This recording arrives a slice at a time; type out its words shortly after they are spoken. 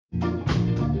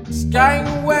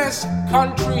Sky West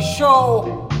Country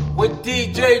Show with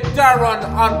DJ Darren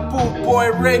on Boot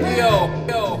Boy Radio.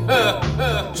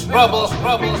 Troubles.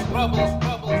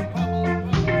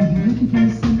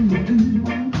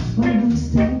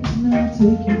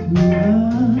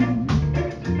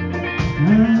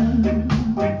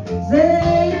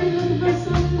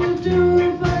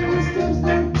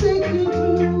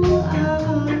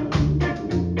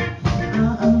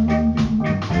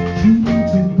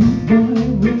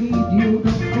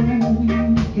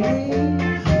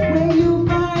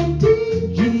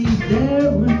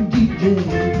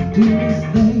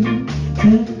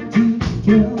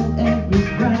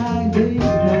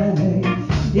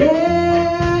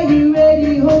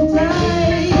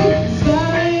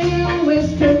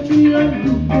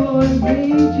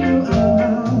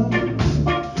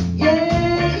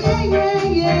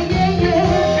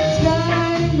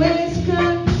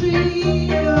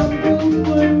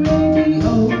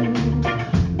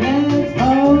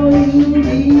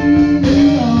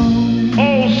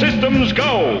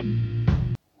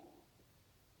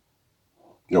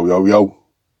 Yo,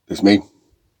 it's me,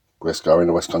 Grisco in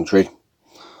the West Country.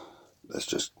 Let's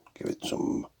just give it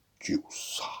some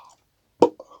juice. I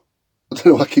don't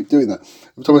know why I keep doing that.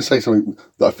 Every time I say something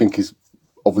that I think is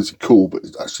obviously cool, but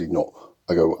it's actually not,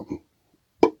 I go,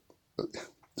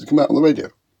 does it come out on the radio?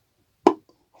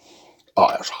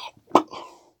 Oh,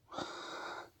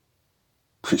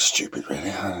 pretty stupid, really.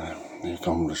 I don't know. Here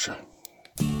comes the show.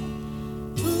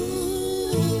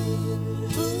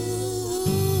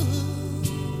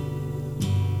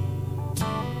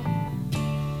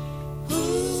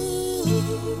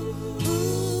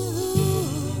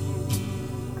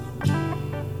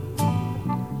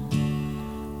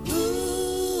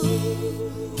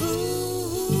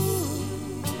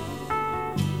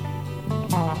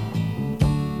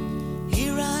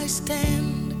 Here I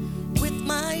stand with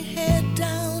my head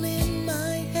down in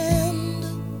my hand,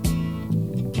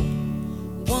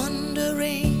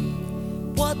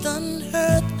 wondering what on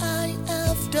earth I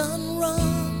have done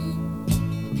wrong.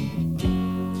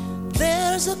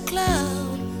 There's a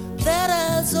cloud that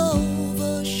has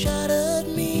overshadowed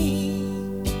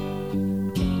me,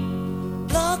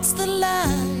 blocks the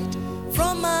light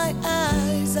from my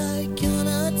eyes, I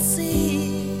cannot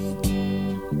see.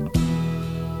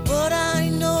 But I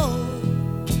know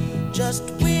just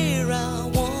where I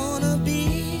wanna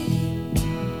be.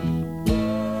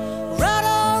 Right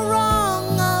or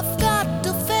wrong, I've got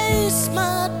to face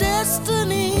my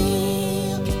destiny.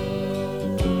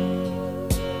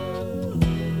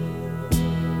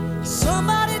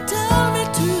 Somebody tell me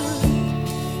to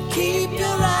keep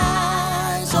your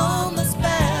eyes on the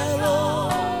sparrow.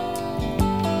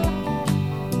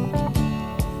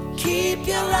 Keep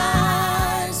your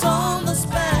eyes on the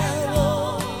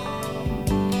sparrow.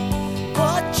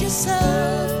 Watch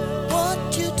yourself,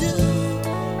 what you do,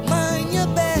 mind your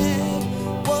bag,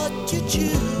 what you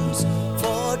choose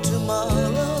for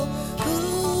tomorrow.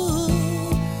 Ooh,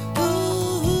 ooh,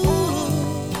 ooh.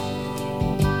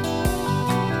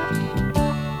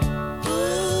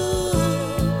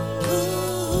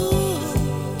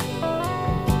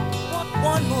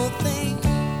 One more thing,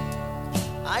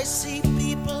 I see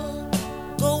people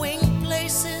going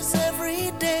places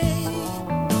every day.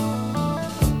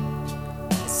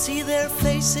 I see their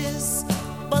faces,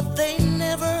 but they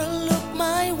never look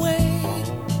my way.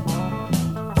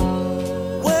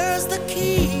 Where's the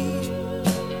key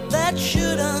that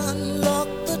should unlock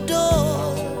the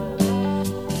door?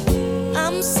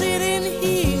 I'm sitting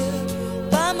here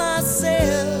by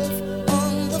myself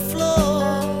on the floor.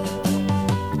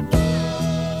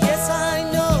 Yes, I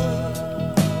know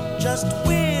just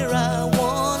where I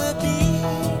wanna be.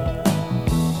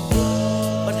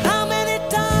 But how many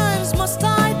times must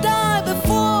I die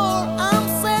before I'm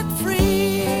set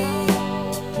free?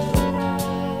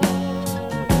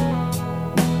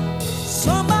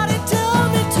 Somebody tell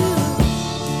me to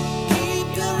keep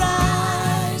your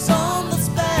eyes on the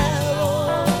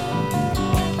sparrow.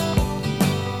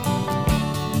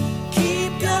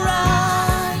 Keep your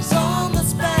eyes on the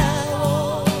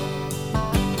sparrow.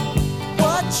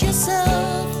 Watch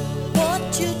yourself,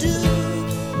 what you do,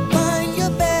 mind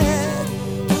your bed,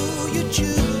 who you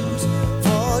choose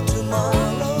for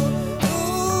tomorrow.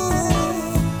 Ooh,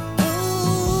 ooh, ooh.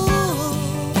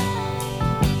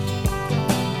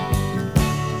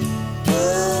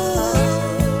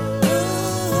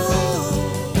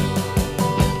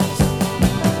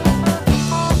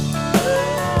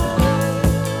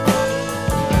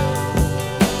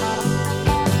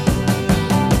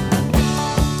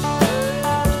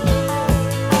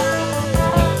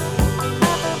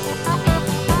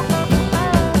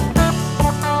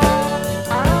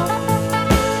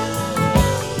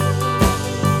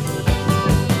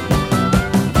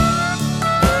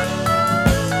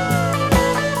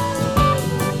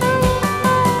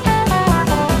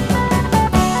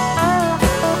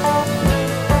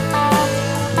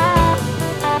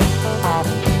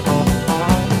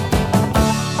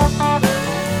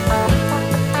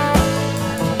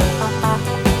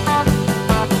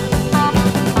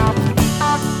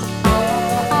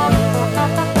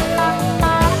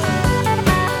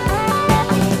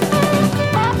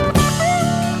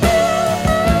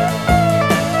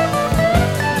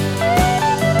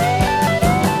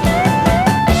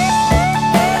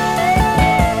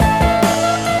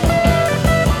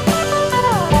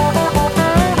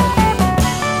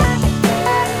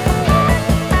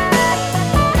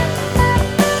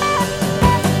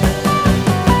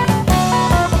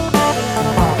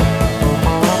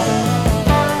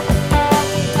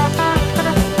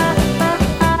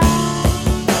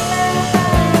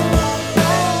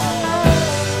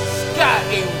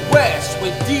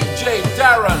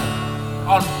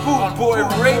 Boy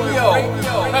Radio.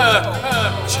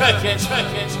 Check it.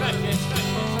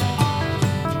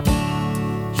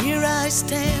 Here I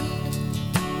stand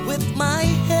with my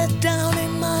head down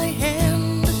in my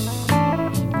hand,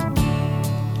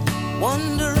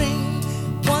 wondering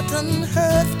what on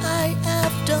earth I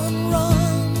have done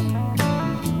wrong.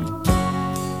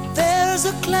 There's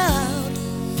a cloud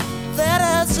that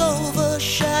has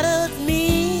overshadowed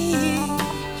me,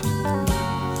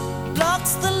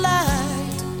 blocks the light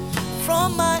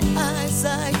from my eyes,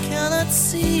 I cannot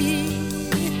see.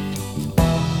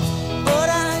 But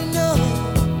I know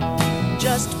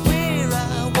just where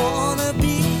I wanna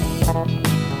be.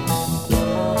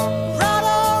 Right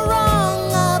or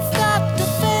wrong, I've got to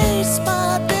face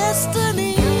my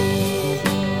destiny.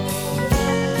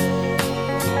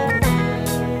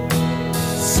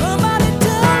 Somebody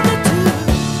tell me to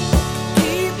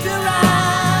keep your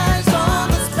eyes on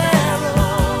the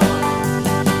sparrow.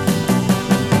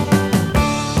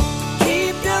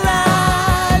 Keep your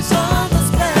eyes on the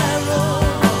sparrow.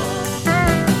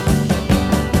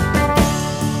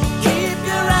 Keep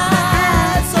your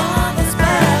eyes on the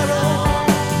sparrow.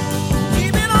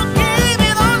 Keep it on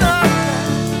up.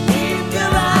 Keep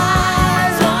your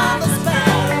eyes on the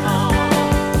sparrow.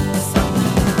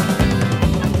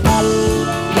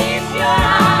 Keep your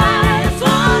eyes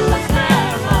on the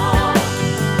sparrow.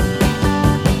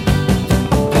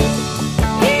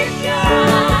 Keep your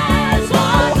eyes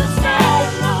on the sparrow. Keep your eyes on the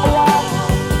sparrow.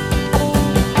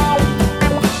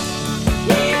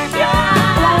 Keep your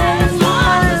eyes on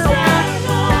the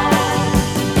sparrow.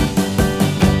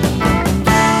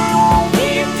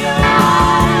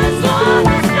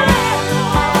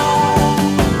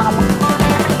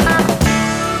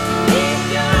 Keep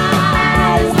your eyes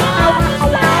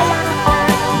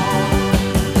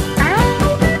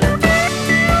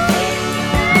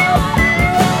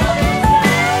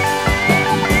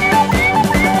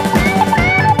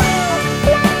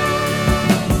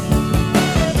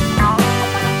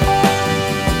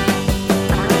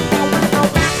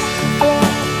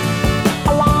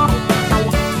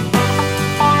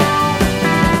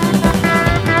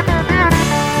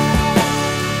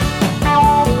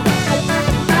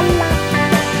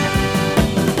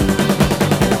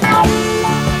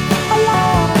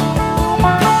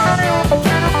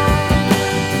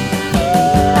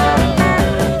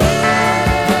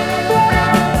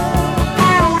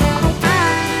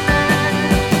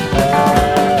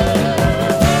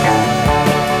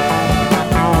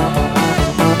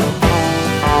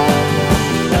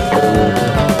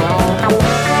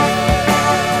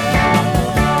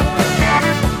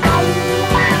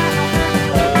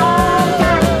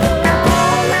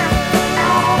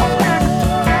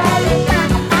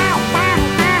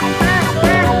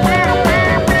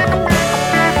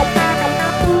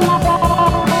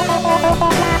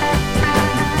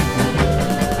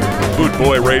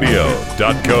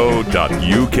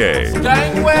bootboyradio.co.uk.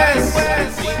 Gang West.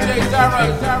 DJ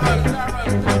Darren.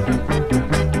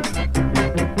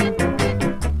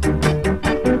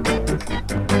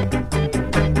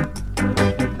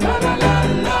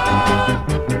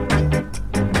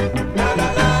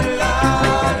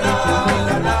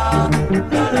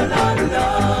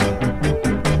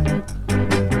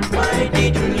 Why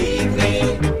did you leave me?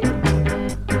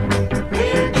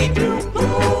 Where did you go?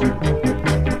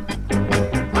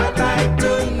 I'd like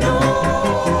to know.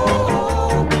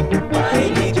 Why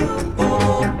did you go?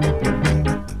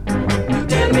 You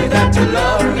tell me that you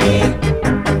love me.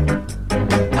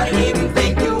 I didn't even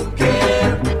think you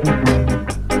cared.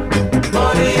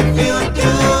 But if you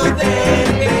do, then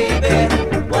baby,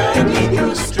 why did you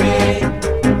stray?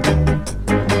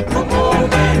 Come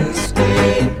home and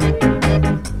stay.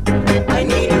 I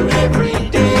need you every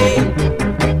day.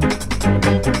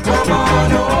 Come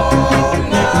on home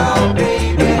now,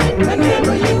 baby,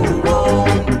 whenever you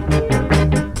roam.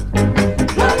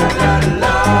 La la la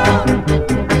la,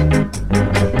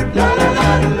 la la la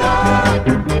la,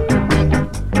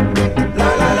 la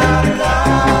la la la,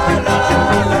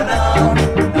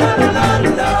 la la la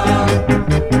la.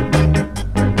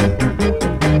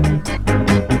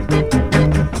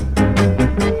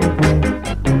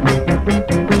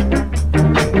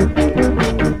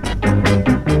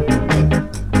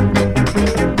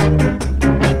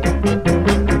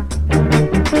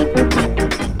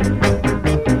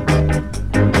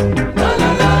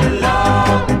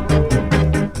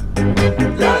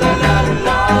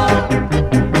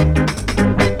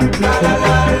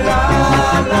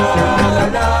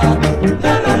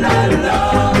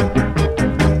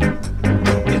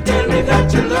 You tell me that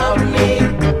you love me.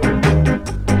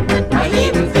 I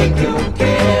even think you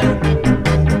care.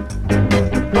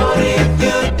 But if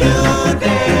you do,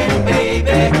 then baby,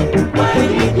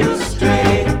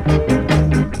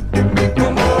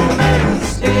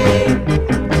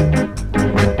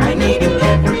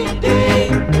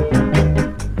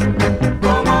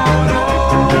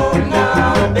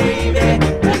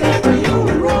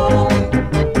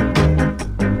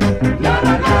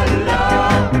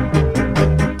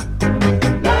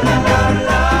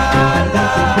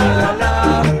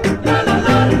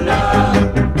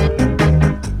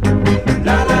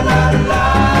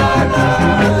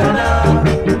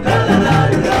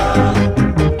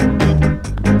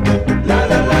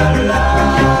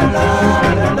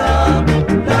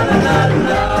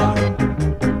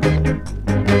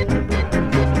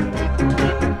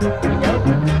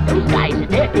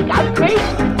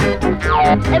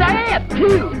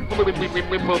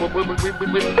 I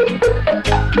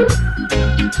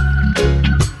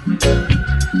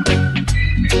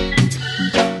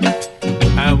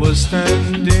was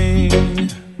standing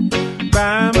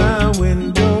by my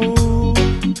window,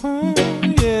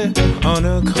 yeah, on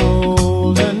a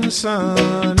cold and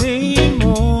sunny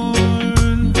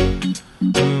morn,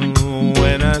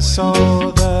 when I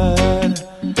saw that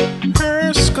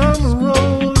hearse come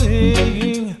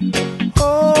rolling,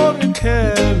 oh, to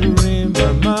carry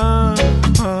my mama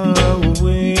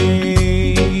away.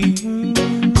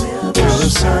 Will the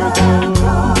circle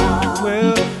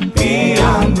will be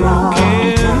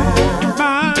unbroken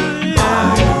by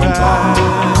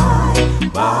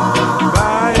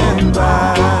and by,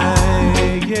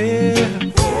 yeah.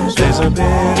 There's a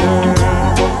better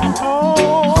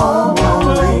home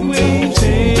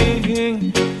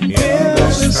waiting in the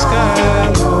sky,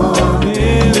 Lord,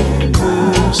 in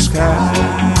the sky.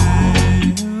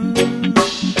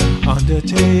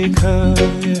 Undertaker,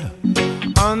 yeah,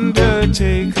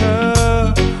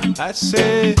 Undertaker, I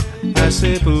say,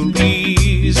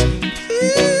 please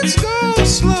go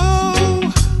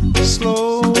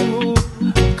slow,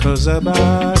 'cause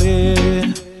about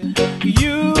it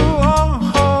you are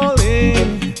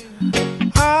hauling.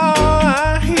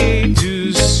 I hate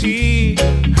to see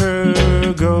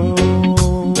her go.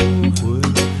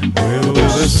 Will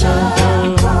the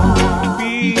circle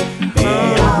be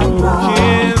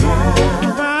unbroken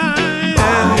by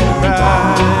and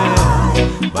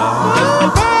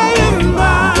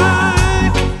by?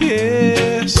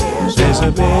 Yes, there's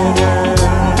a better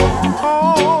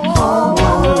home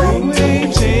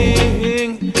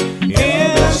waiting in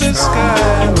the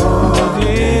sky, Lord,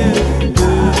 in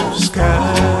the sky.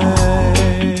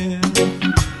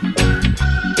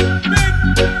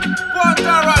 Big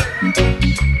Darren.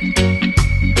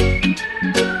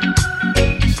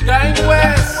 Skying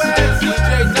West,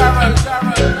 DJ Darren.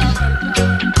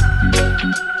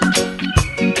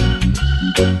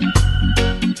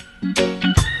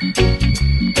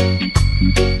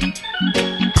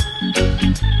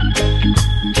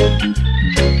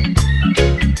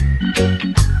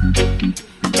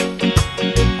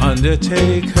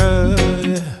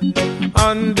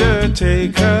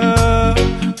 Undertaker,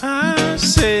 I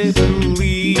say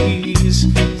please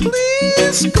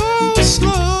go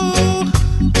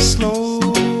slow,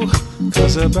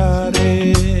 'cause about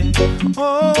it,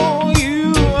 oh,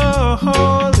 you are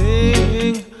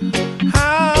hauling.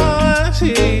 How I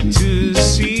hate to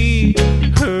see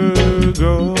her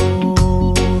go.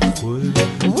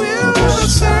 Will the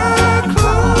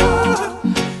circle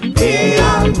be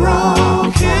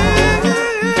unbroken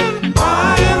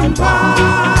by and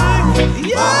by?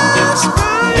 Yes,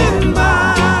 by and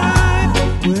by.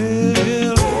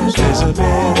 Well, there's a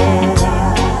better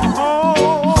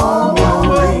home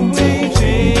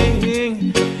waiting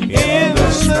in the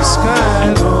sky.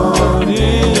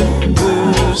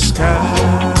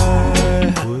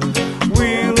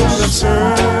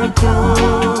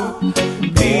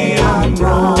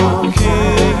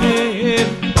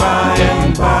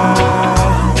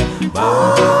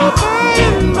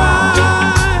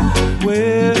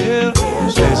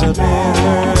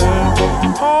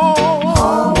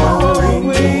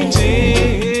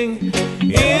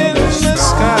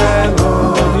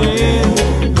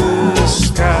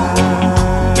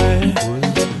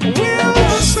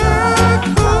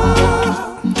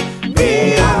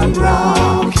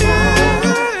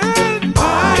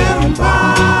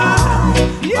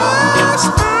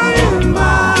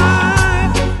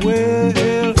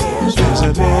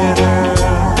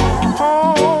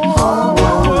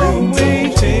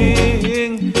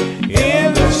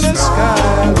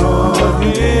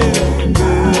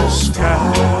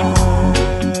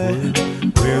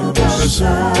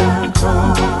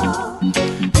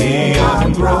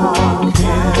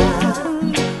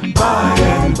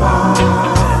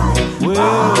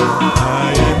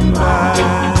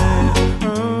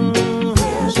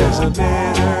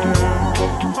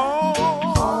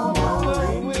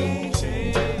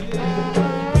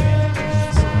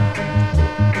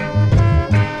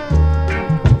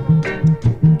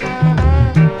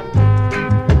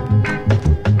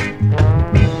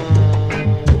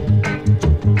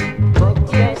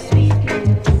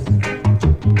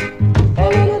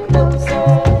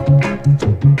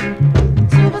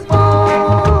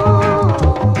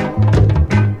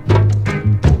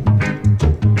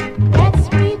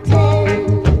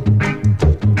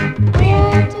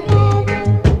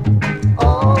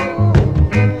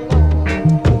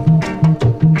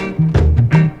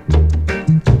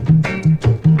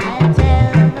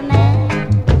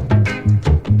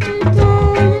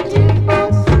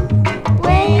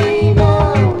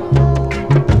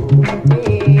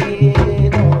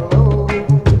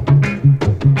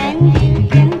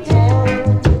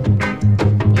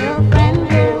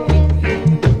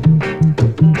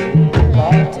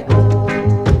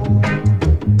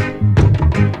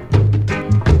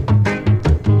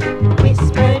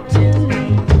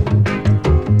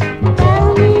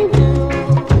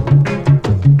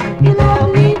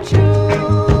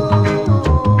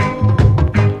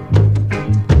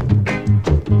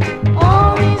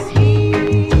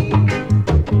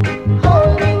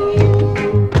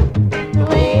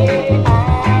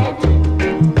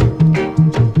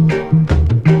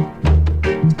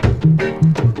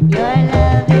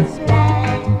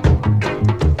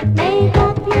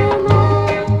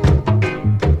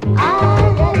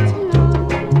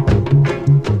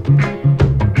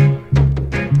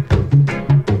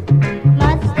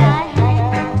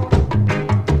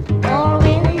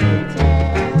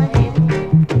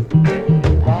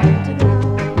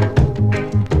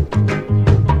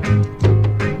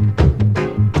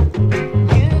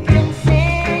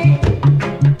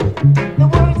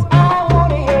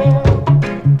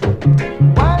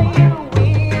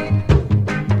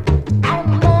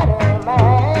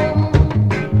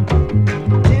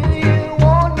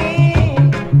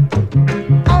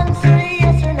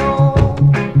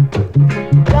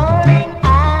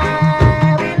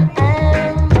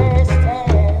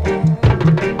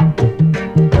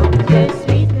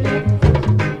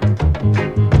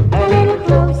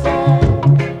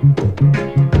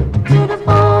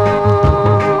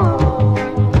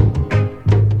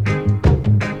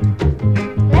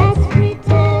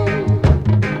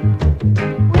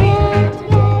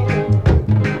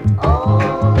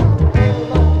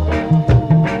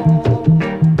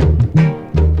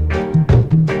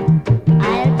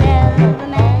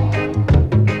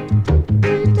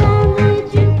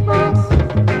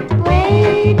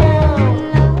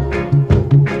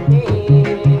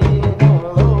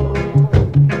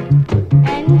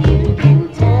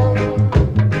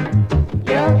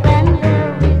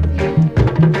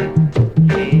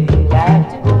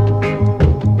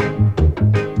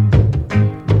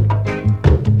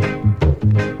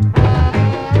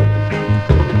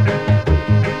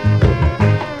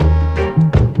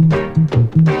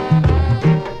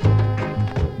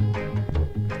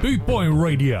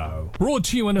 Radio. Brought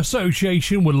to you in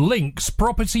association with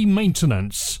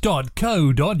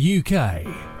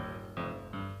linkspropertymaintenance.co.uk.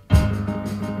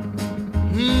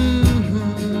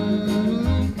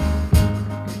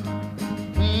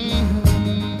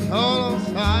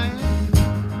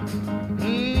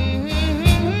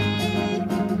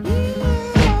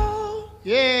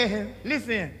 Yeah,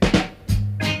 listen.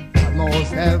 North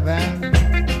Heaven,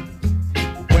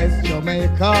 West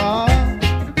Jamaica,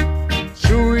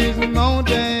 True is the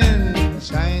mountain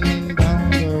shining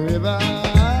down the river.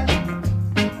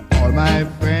 All my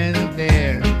friends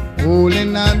there,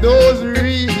 holding on those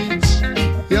reeds,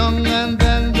 young and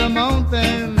then the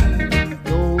mountain,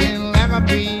 going like a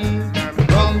bee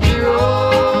from the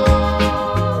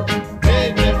road.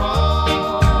 Take me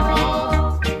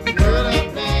home to the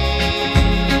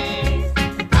place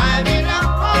I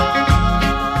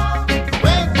belong.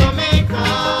 West Jamaica,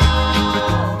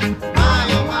 my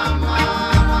mama,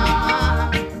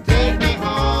 take me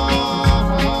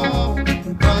home,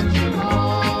 country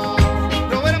home.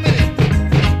 Now wait a minute.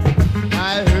 I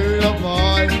heard a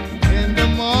voice in the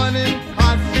morning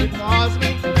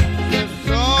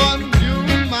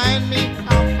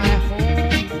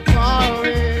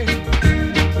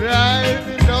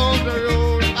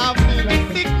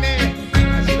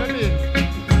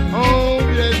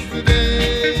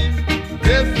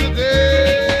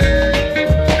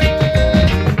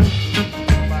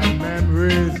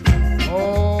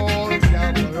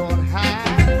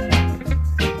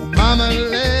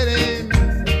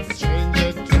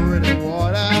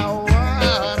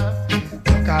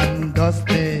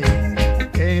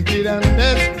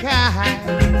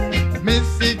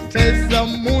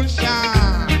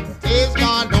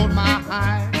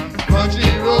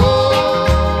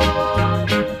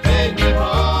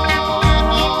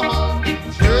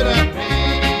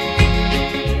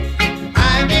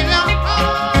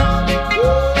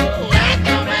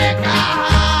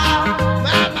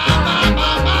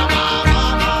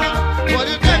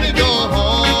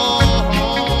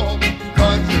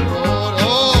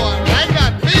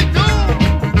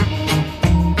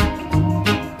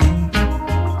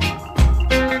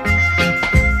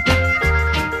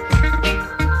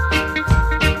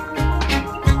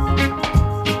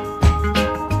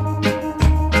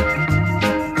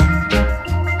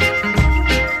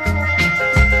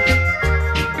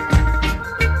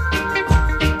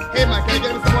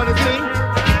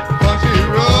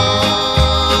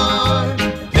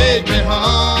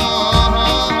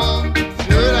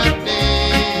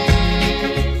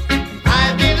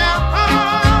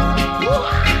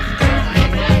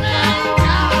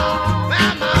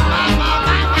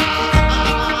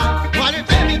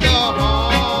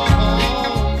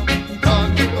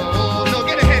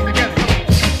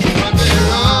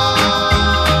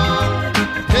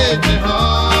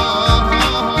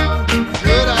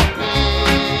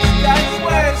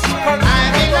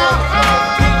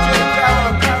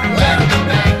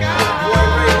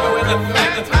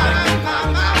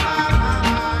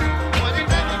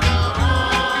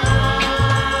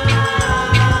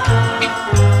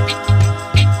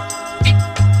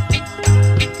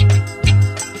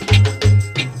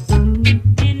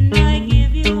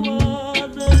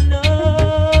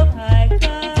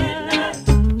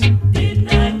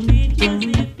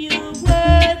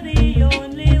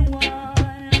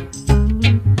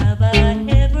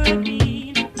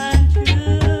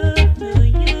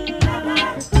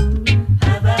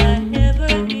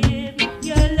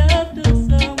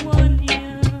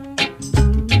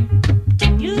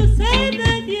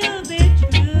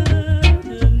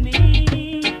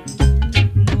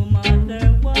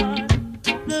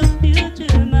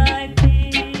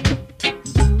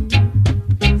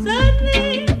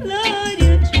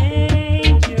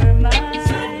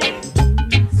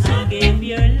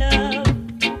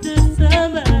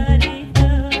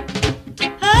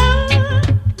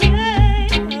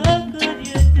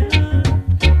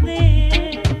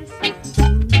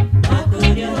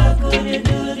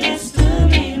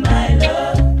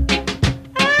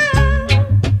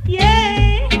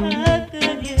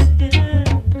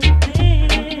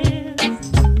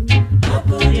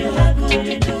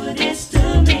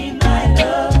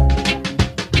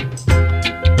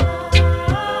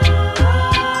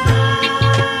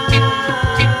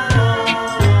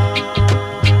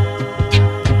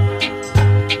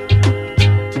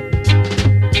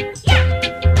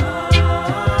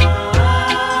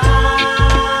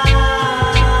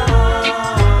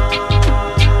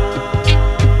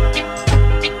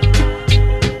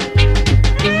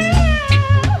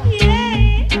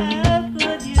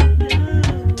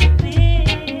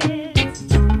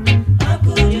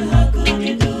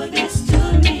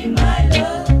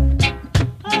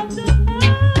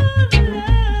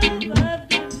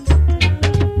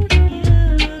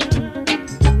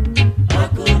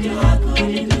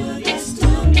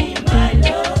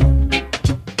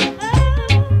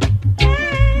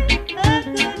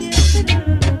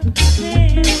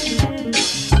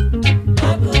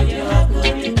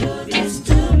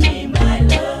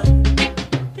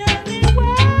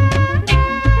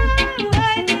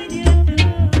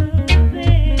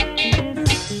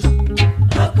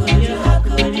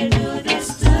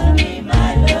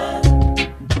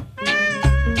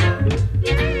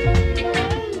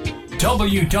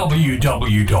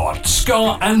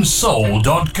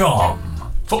www.scarandsoul.com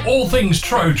for all things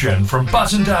Trojan, from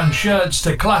button-down shirts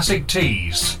to classic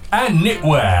tees and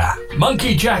knitwear,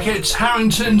 monkey jackets,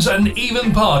 Harringtons and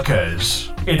even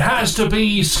Parkers. It has to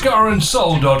be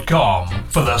scarandsoul.com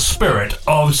for the spirit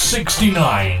of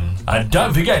 69. And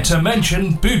don't forget to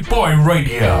mention Boot Boy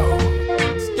Radio.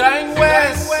 Gang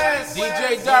West,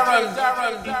 DJ Darren.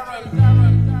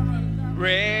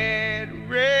 Red,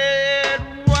 red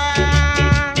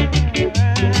wine.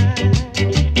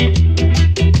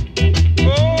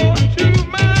 Go to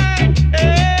my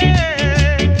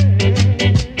head.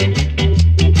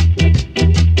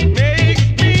 Makes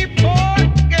me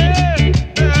forget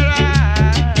that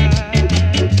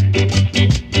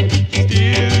I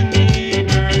still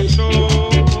need her so.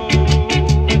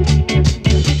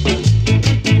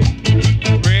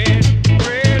 Red,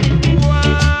 red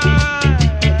wine.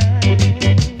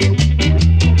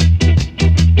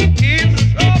 It's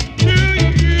up to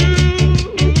you.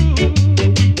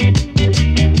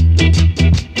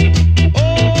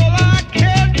 All I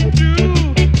can do,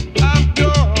 I've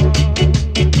done.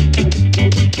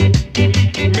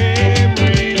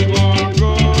 Memories won't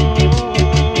go.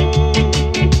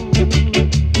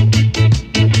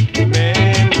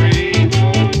 Memories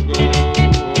won't go.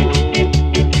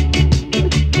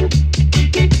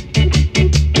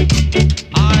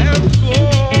 I have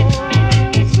sworn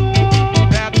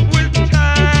that with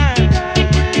time,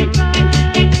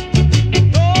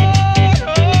 thought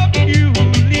of you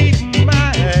leave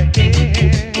my head.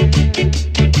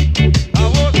 I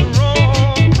was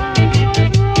wrong,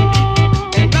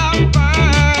 and I'm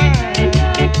fine.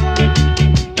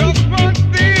 Just one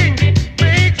thing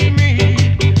makes me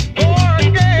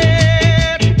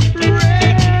forget.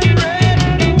 Red, red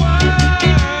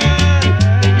wine.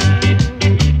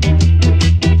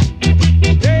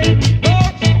 Stay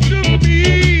close to me.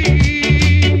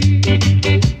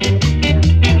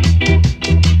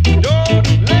 Don't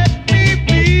let me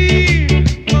be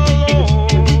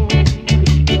alone.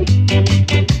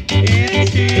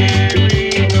 It's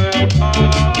tearing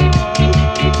apart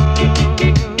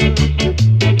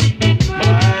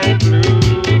my blue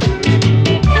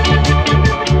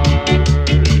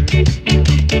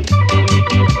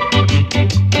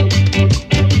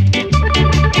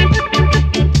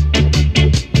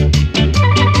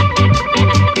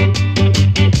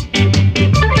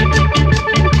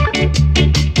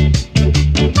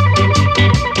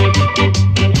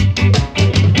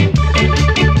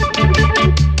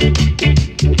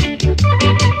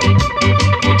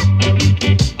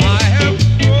I have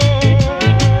sworn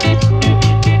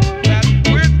that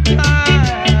with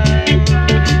time,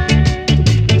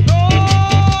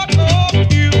 thought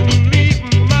of you leave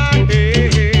my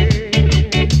head.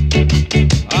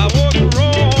 I was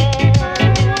wrong,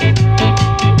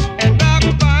 and I'm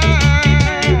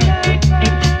fine.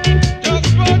 Just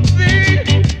one thing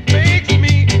makes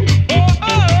me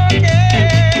forget.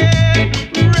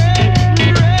 Red,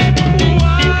 red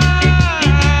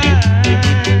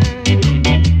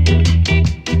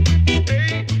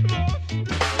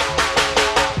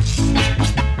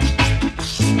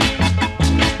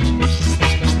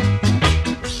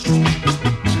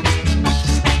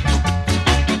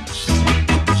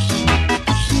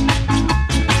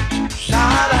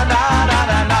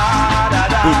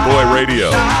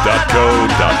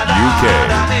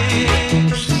bootboyradio.co.uk.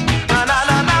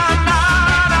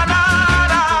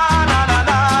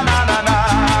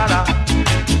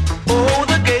 Oh,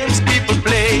 the games people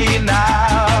play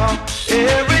now,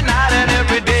 every night and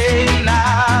every day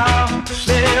now.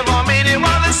 Never meaning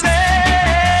what they say,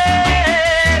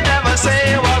 never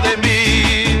say what they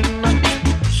mean.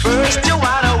 First you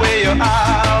while away your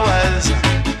hours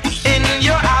in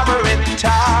your ivory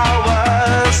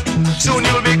towers. Soon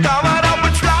you'll be covered up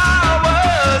with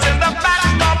flowers in the back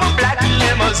of a black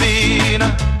limousine.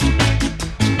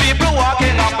 People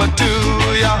walking up to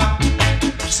you,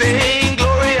 saying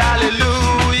glory,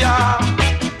 hallelujah.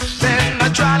 Then I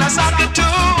try to suck it to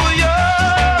you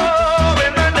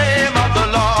in the name of the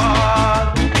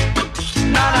Lord.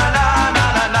 Na na na na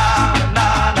na na na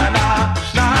na na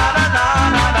na na na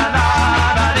na na na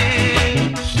na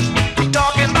dee.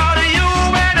 Talking about you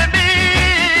and me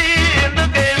and the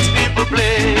games people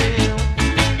play.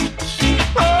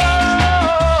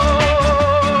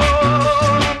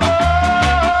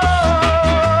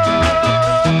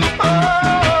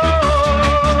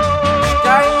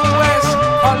 Gang West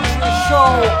Country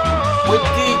Show with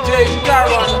DJ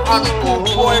Darren on Boot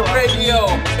Boy Radio.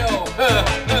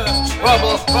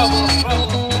 Trouble, trouble,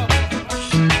 trouble.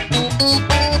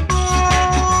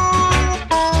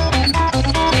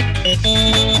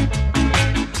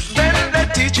 Then they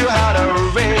teach you how to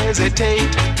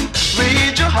hesitate.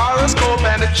 Read your horoscope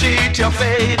and cheat your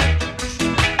fate.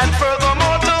 And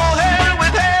furthermore, to hell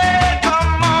with hate.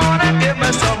 Come on and give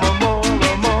me some more.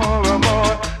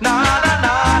 Na na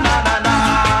na na na na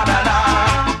na na.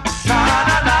 Na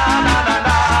na na na na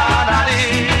na na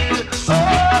dee.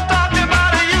 Oh, talking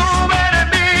about you and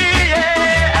me,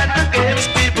 yeah, and the games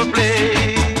people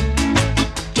play.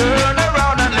 Turn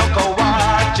around and look at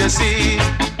what you see.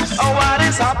 Oh, what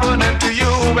is happening to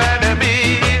you and me?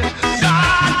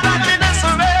 God, nothing is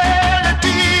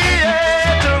serenity,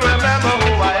 yeah, to remember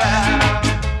who I am.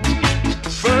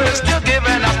 First you're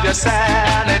giving up your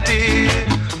sanity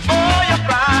for your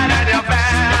pride and your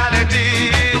vanity.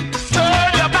 Turn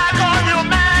your back on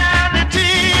humanity,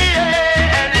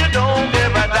 yeah, and you don't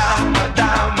give a damn, a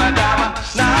damn, a damn.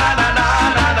 Na na na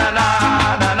na na na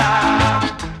na na.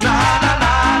 Na na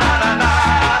na na na na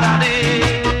na dee.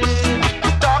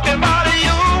 Talking about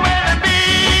you and me,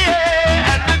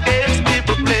 yeah, and the games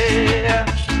people play.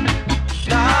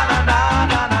 Na na na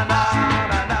na na na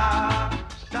na na.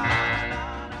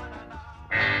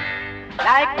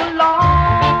 Like a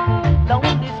long,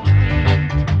 lonely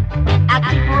street, I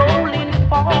keep rolling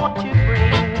for to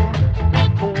bring,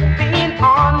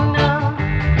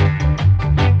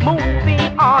 moving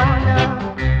on,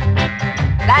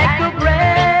 like a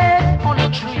breath on a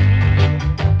tree.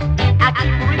 I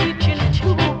keep reaching to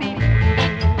be free,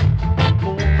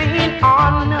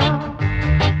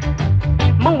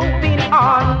 moving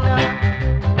on.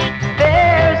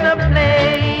 There's a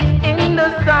place in the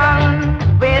sun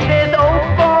where there's hope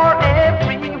for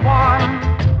everyone,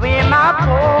 where my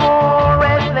poor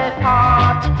restless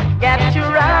heart gets to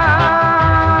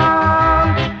run.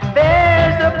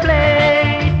 There's a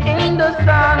place in the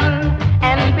sun,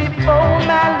 and before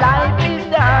my life is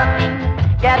done,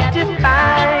 get to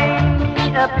find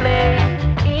me a place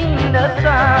in the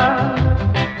sun.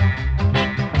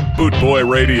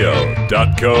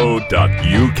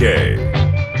 bootboyradio.co.uk.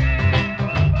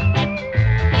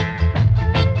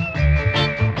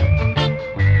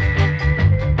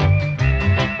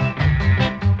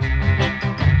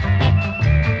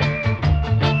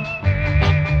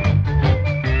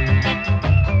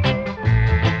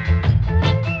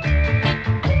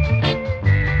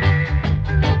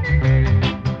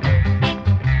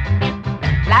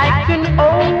 Like an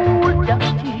old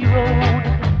dusty road,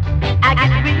 I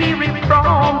get weary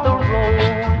from the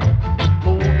road.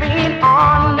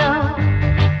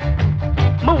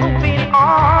 Moving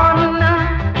on,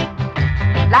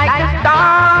 like the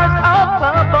stars up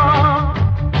above.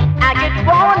 I get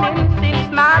warning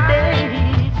since my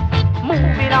days.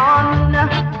 Moving on.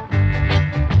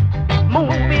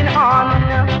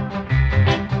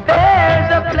 There's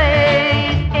a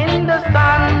place in the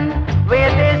sun where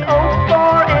there's hope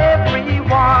for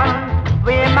everyone,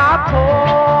 where my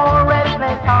poor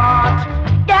restless heart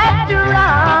gets to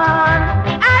run.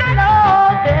 I know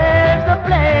there's a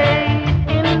place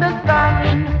in the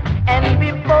sun, and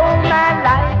before my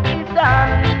life is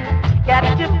done, got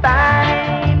to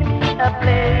find me a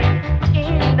place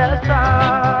in the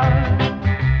sun.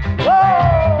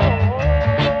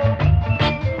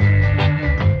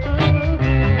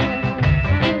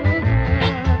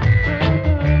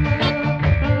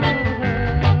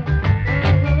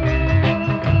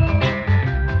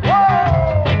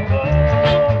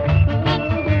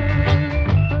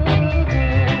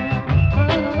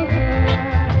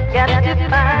 Got to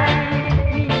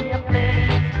find me a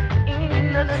place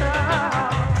in the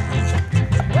sun.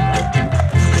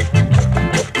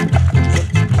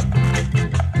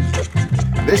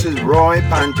 This is Roy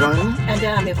Panton, And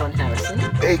I'm Yvonne Harrison.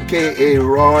 aka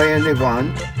Roy and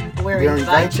Yvonne. We're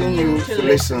inviting you to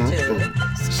listen to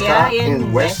Ska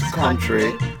in West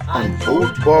Country on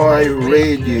Boot Boy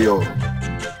Radio.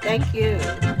 Thank you.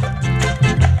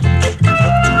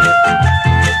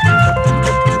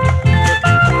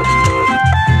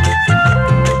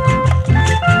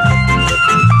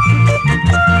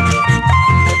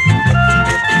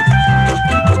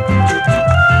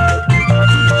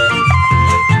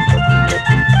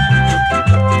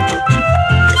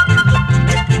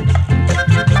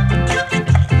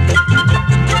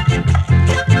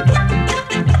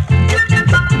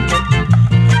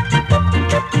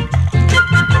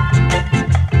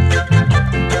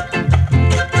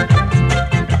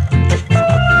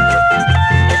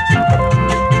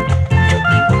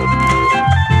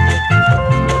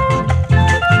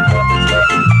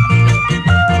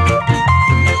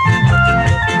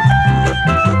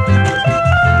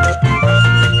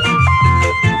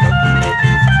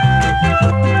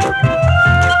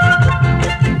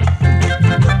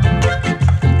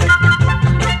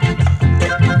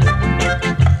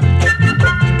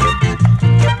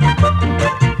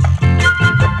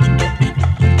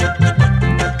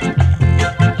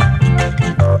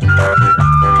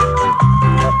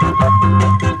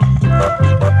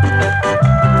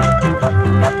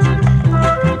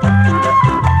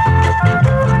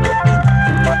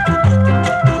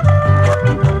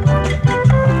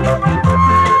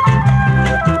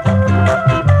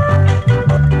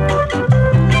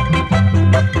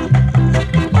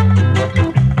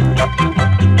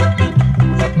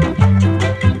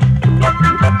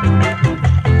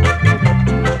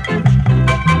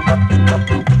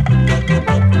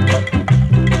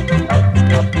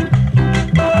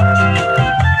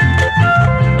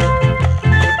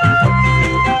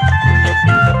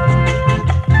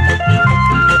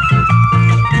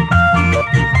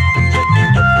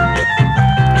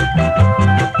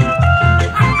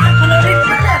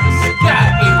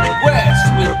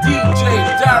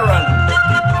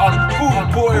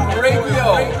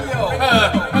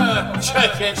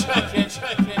 Lick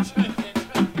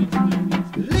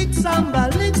samba,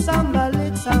 lick samba,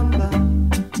 lick samba.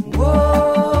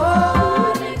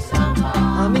 Whoa, lick samba.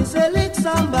 I mean say lick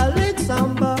samba, lick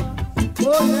samba.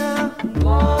 Oh yeah.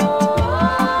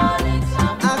 Whoa, lick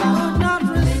samba. I could not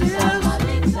resist.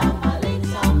 Lick samba, lick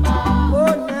samba.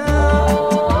 Oh yeah.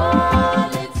 Whoa,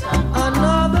 lick samba.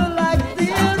 Another like this.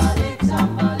 Lick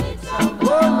samba, lick samba.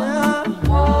 Oh yeah.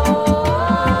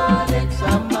 Whoa, lick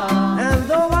samba. And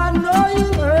though I know you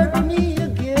hurt me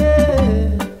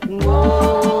again.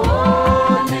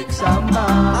 Whoa, lick samba.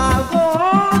 I'll go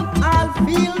on, I'll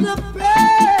feel the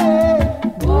pain.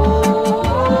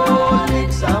 Whoa,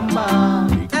 lick samba.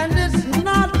 And it's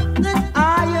not that I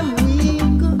am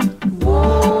weak.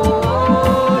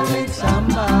 Whoa, lick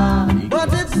samba. But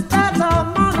it's that I'm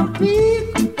on a peak.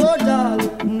 Oh,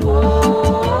 darling.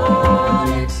 Whoa,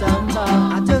 lick samba.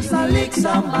 I just a lick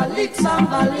samba, lick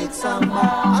samba, lick samba.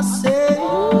 I say,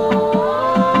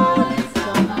 whoa, lick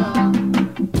samba.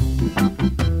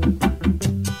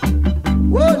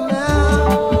 Whoa, now.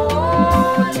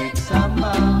 Whoa, lick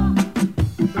samba.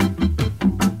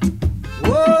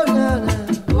 Whoa, now, now.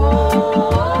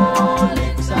 Whoa,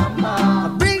 lick samba.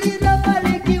 I bring it up, I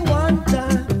lick it one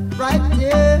time, right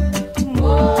there.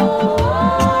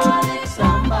 Whoa, lick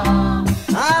samba.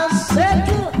 I'll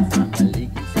settle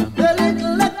the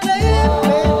little claim,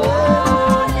 baby.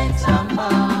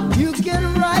 You can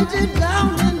write it down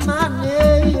in my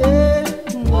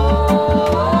name.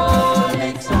 Whoa,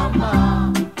 lick samba.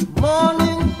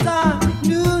 Morning time,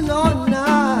 noon or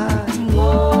night.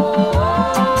 Whoa,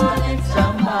 lick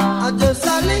samba. I just a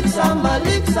lick samba,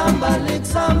 lick samba, lick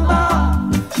samba.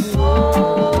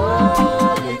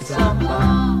 Whoa, lick samba.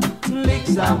 Lick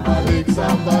samba, lick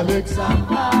samba, lick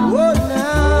samba. Whoa,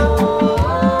 now.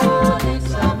 Whoa, lick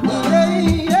samba. Yeah,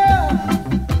 yeah.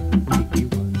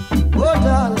 Oh,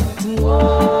 darling.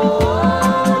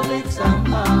 Whoa, lick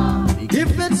samba.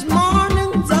 If it's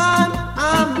morning time,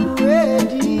 I'm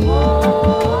ready.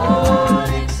 Whoa,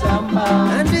 lick samba.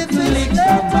 And if it's late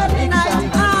at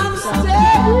night, I'm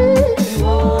steady.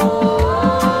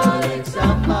 Whoa, lick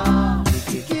samba.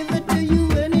 Give it to you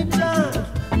anytime.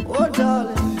 Oh,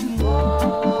 darling.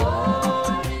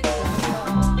 Whoa, lick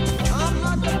samba. I'm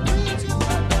not gonna treat you.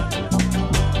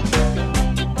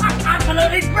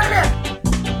 Absolutely brilliant!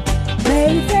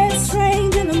 Mayfair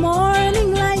strange in the morning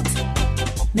light.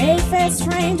 Mayfair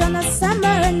strange on a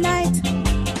summer night.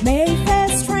 Mayfair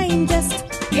strange just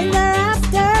in the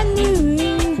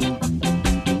afternoon.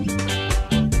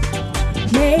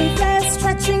 Mayfair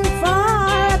stretching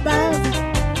far above,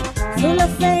 full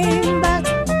of fame but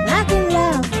lacking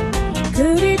love.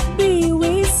 Could it be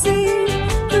we see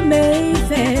the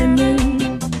Mayfair moon?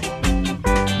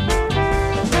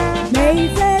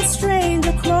 Mayfair strange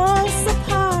across the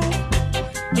park,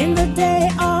 in the day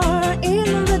or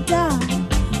in the dark.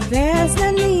 There's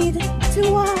no need to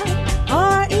walk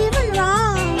or even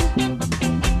run.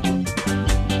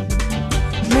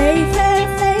 Mayfair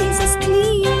face is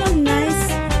clean and nice,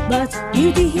 but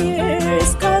beauty here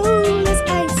is cold as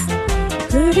ice.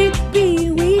 Could it be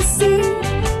we see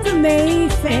the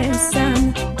Mayfair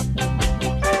sun?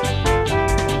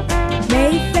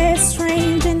 Mayfair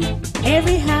strange in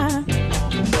every heart,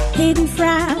 hidden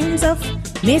frowns of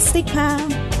mystic power,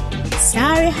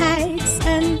 starry heights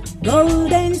and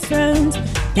golden thrones.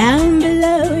 Down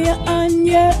below you're on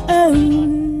your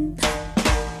own.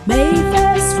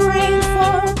 Mayfair strange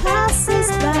for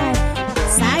passers-by,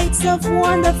 sights of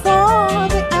wonder for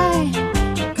the eye.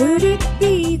 Could it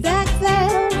be that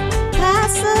they'll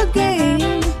pass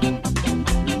again?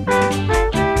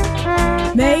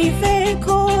 Mayfair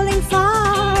calling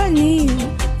far and near,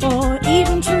 for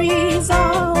even trees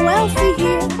are wealthy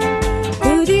here.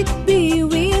 Could it be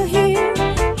we'll hear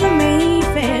the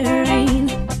Mayfair rain?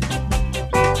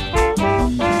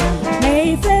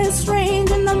 Mayfair strange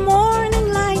in the morning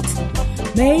light.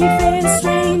 Mayfair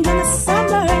strange on a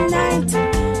summer night.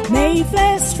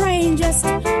 Mayfair strange just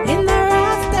in the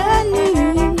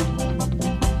afternoon.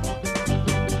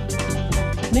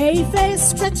 Mayfair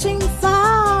stretching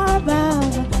far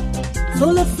above,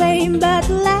 full of fame but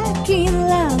lacking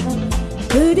love.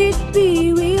 Could it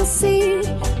be we'll see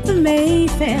the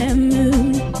Mayfair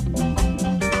moon?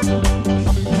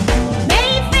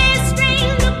 Mayfair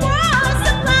strange across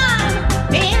the pond,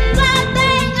 in the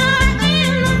day or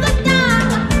in the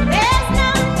dark. There's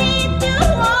no need to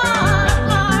walk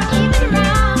or even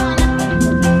run.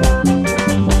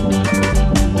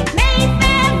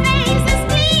 Mayfair face is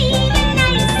clean and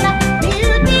nice.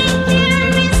 Beauty here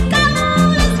is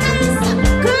cold as ice.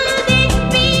 Could it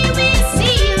be we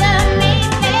see the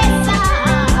Mayfair sun?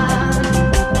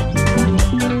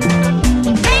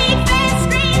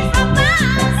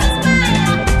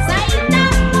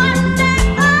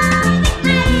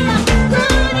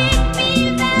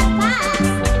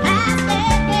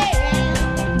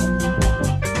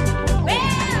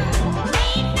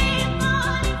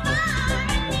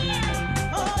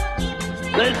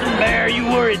 you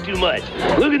worry too much.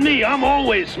 Look at me, I'm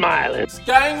always smiling.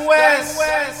 Gang West,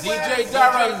 DJ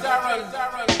Darren.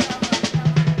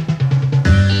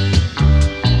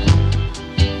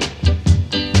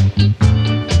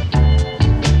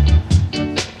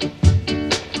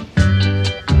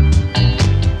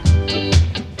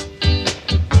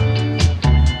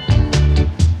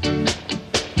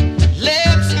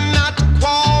 Let's not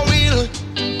quarrel.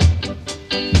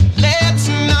 Let's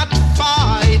not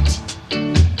fight.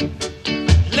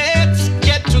 Let's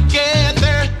get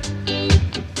together.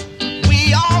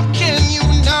 We all can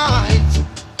unite.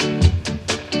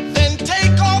 Then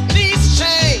take off these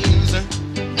chains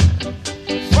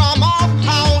from off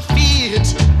our feet.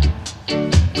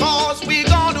 'Cause we're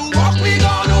gonna walk,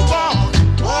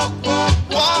 walk, walk,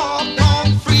 walk on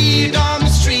Freedom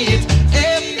Street.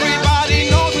 Everybody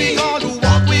knows we're gonna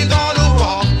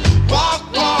walk, walk,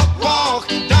 walk, walk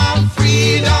down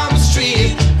Freedom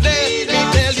Street. Let me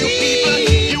tell you people,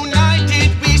 united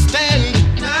we stand,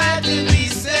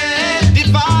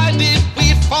 divided we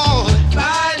fall.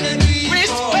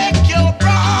 Respect your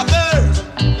brothers,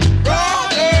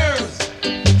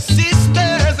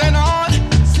 sisters and all.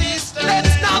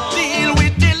 Let's not deal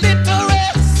with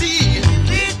illiteracy.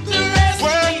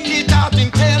 Work it out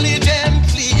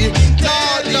intelligently.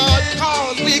 Lord,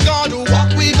 'cause we gonna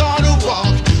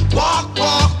walk, walk,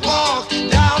 walk, walk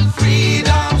down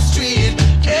Freedom Street.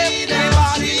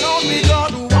 Everybody knows we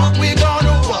gonna walk,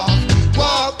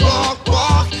 walk, walk,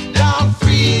 walk down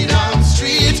Freedom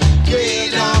Street.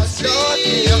 Freedom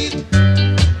Street.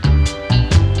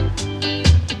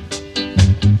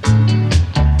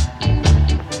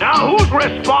 Now who's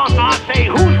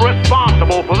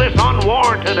responsible for this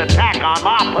unwarranted attack on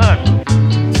my person?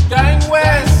 Gang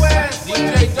West,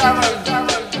 DJ Darren.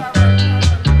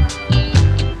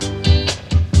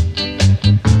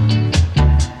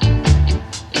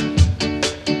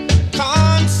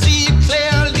 Can't see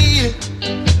clearly,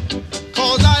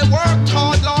 'cause I worked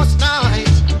hard last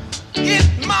night. It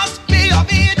must be a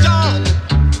vision,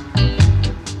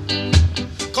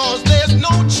 'cause there's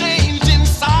no change in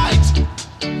sight.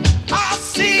 I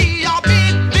see a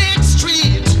big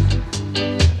street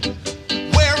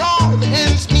where all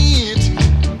hands meet.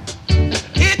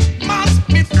 It must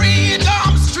be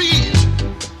Freedom Street.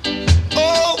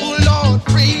 Oh Lord,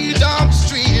 Freedom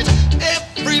Street.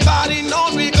 Everybody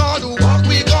knows we gonna walk,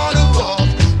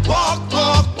 walk,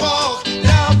 walk, walk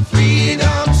down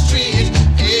Freedom Street.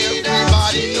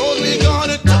 Everybody knows we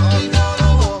gonna talk,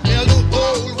 tell the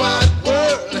whole wide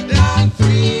world down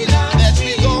Freedom that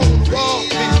we gonna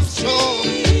walk and show.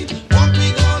 Walk, we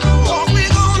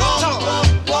gonna talk,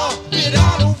 walk it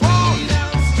out of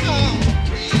Freedom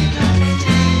Street.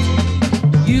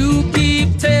 You keep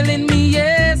telling me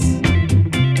yes,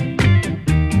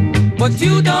 but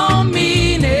you don't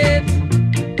mean it.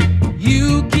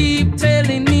 You keep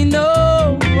telling me no,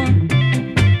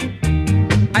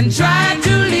 and try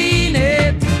to lean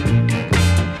it.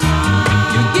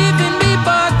 You're giving me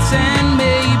buts and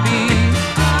maybe.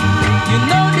 You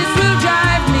know this will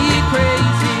drive me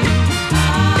crazy.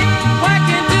 Why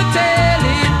can't you tell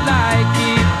it like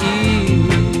it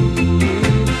is?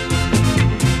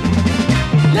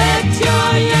 Let your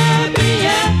yeah be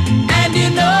yeah, and you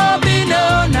know be no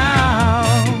now,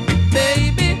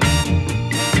 baby.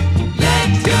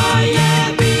 Let your yeah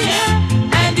be yeah,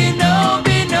 and you know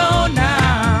be no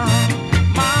now,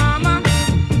 mama.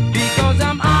 Because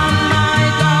I'm on my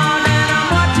guard and I'm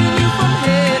watching you from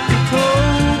head to toe.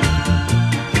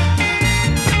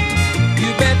 You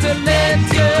better let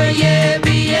your yeah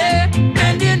be yeah,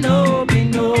 and you know be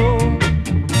no.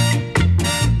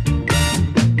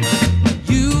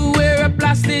 You wear a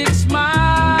plastic smile,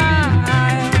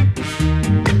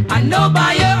 I know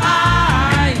by your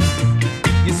eyes.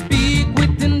 You speak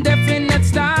with indefinite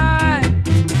style.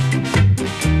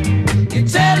 You're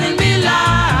telling me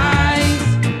lies.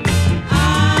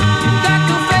 You got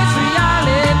to face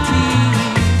reality.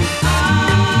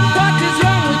 What is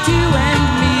wrong with you and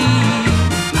me?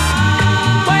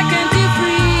 Why can't you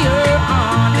free your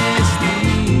honesty?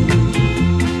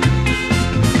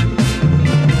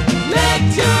 Let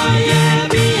your yeah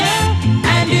be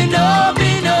yeah, and you know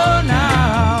be no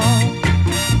now.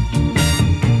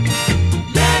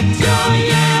 Let your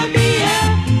yeah be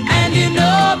yeah, and you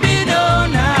know be no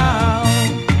now.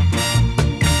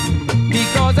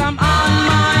 Because I'm on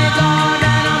my guard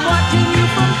and I'm watching you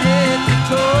from head to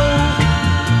toe.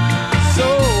 So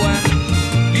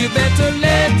you better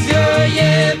let your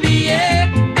yeah be yeah,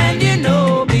 and you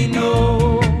know be no.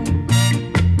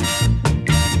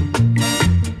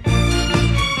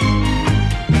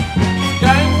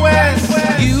 Gang West,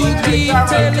 You keep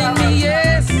telling me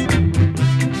yes,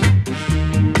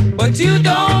 but you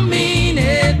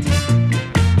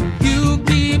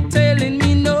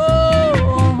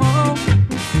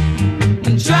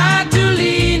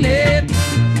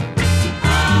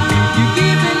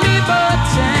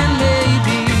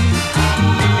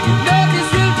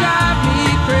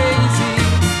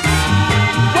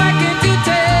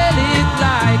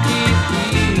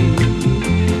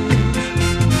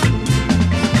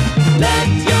Let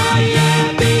your yeah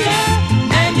be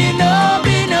yeah, and you know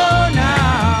be no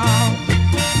now.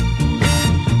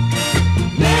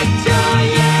 Let your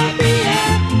yeah be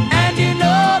yeah, and you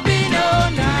know be no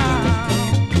now.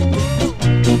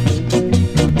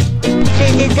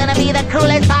 This is gonna be the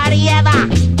coolest party ever.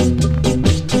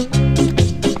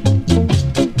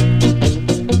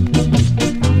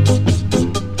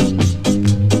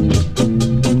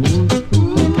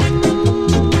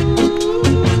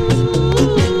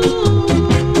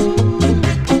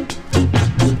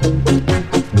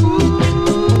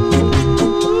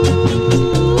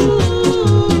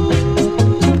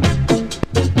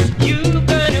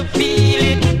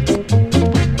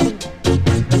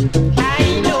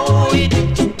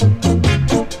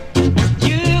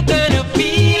 You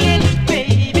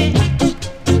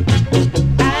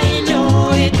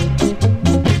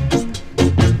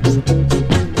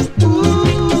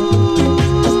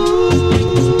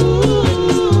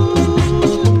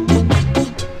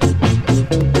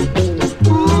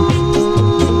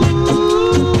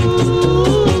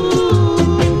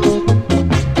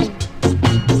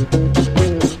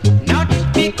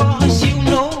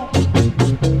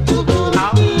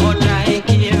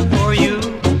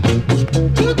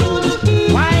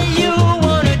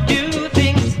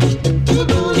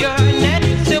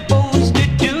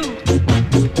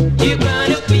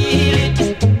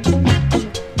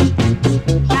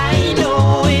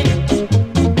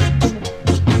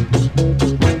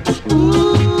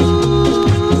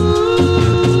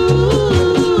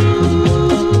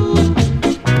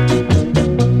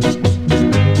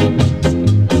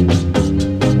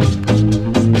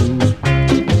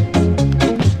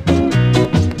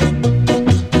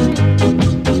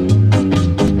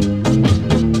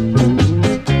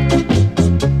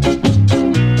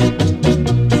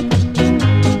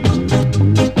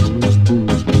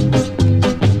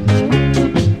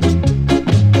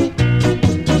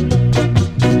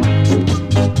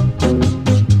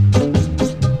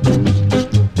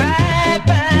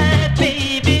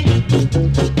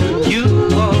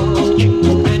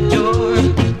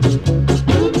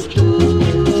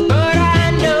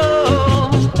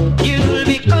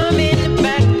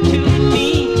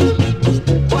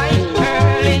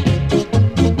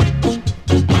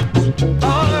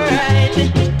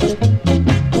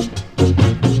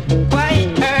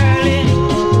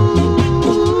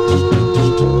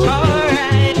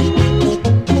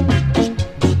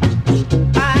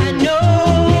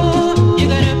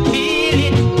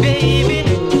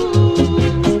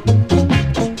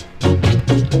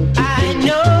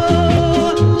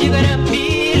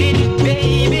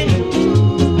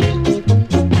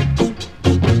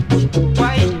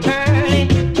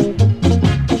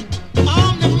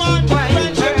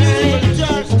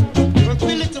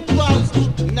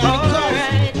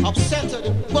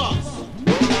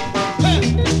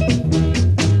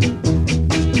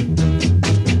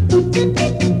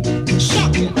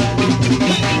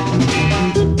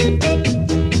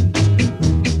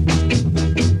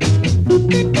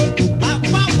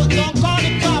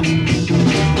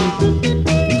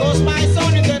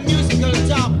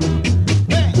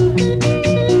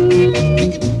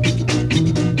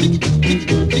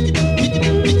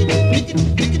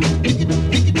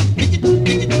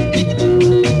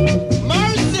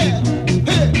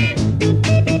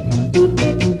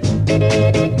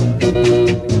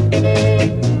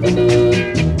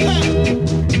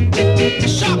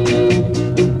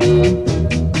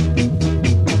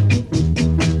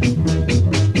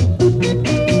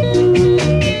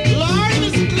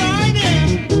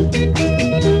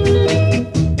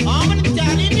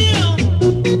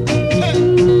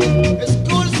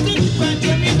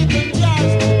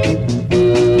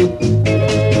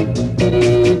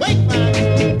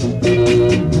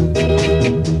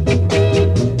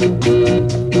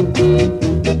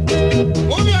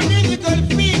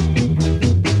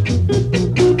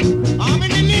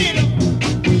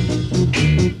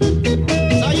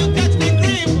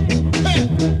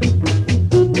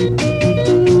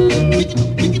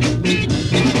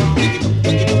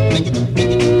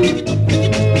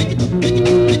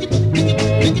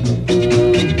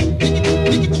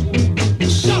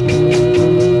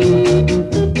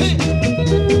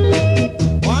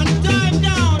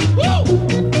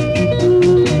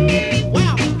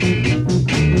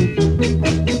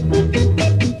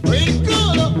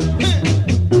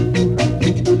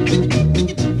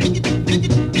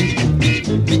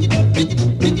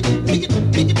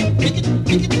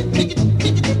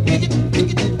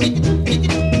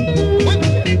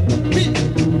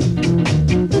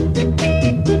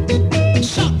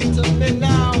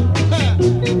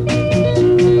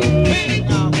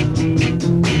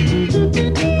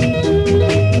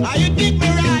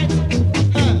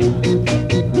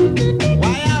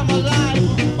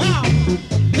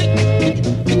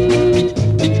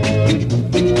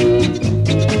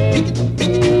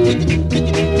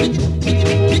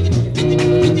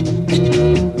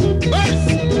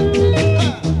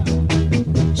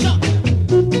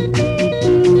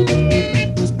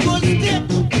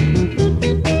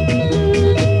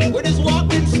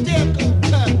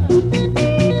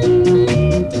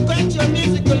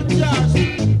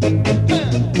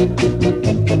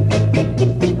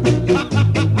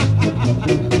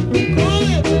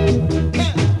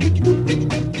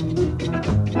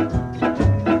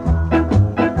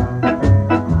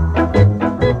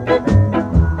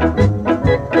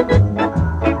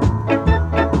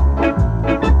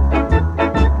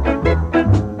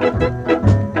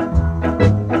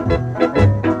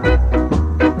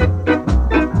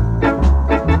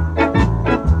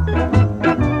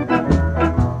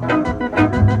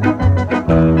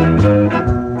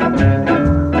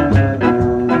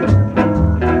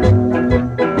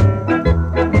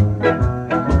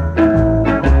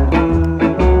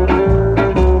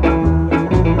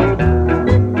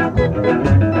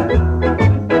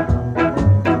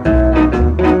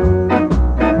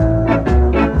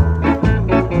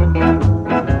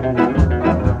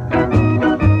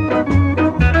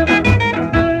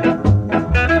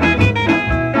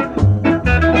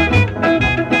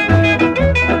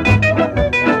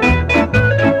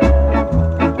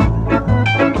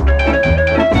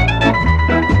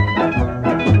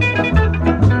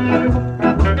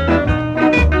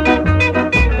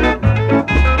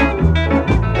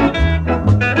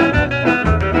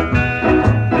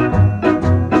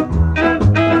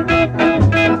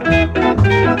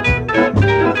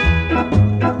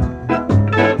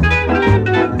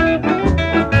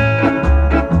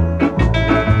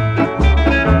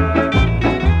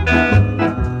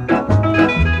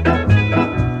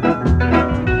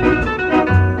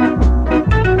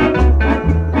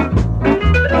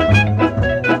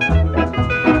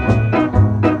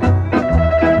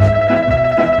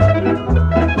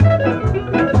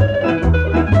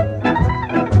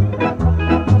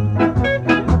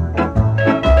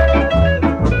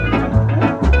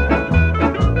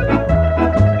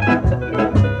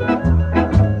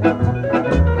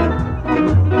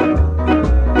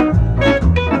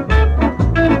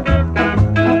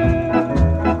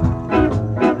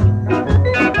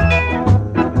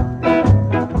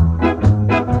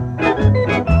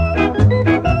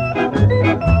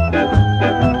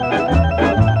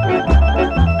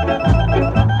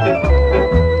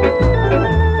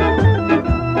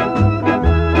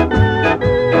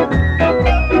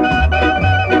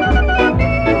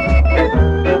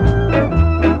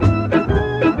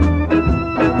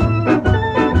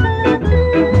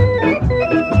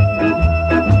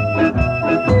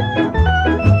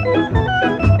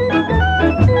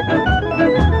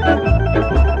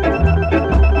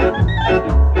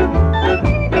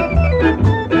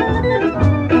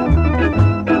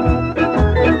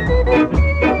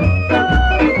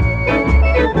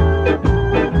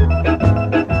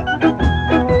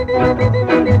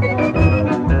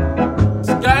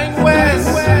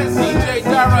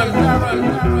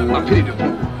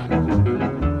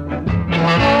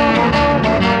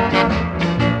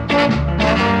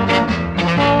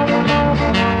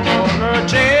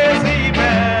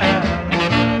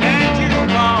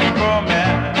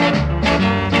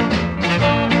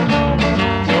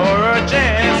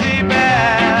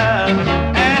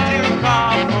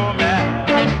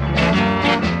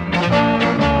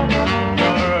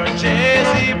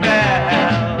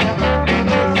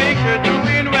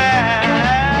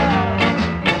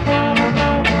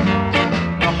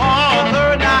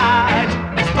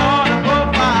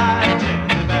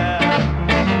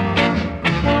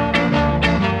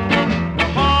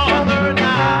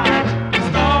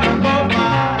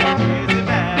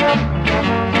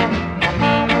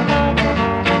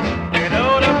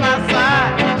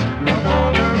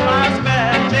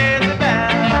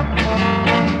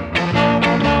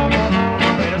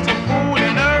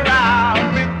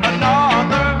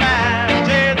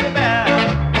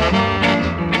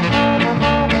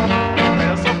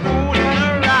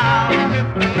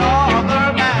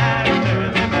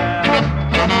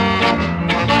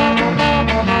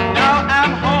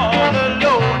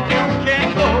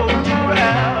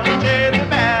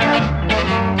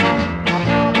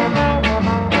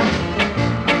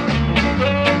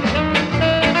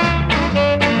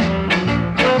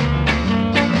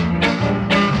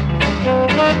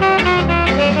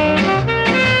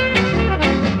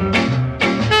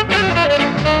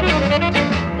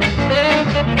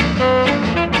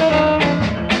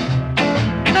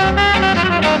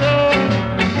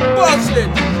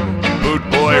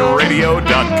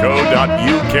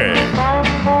radio.co.uk.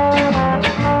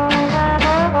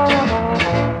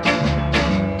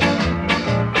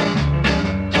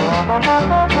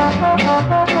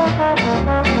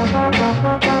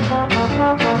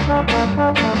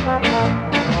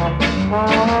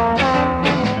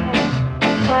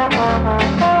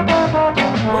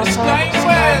 We're staying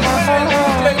west,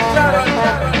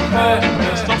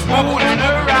 Mr. Fooling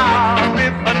around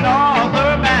with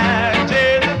another man,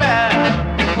 Jezebel.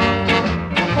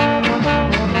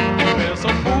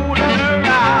 Mr. Fooling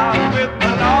around with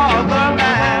another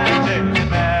man,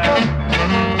 Jezebel.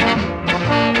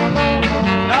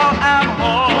 Now I'm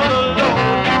all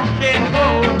alone, can't go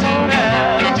to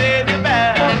hell,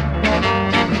 Jezebel.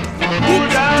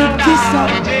 It's the kiss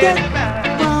of death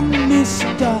from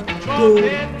Mr.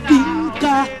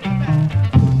 Govinka.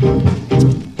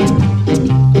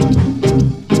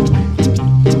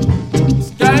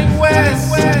 staying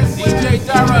west, DJ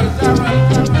Darren.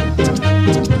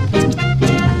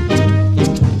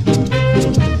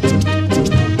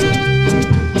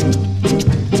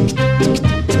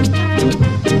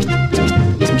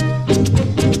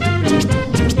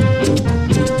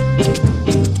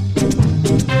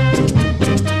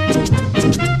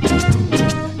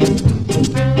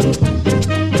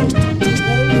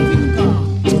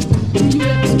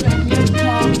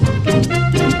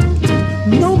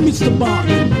 No, Mr. Bond,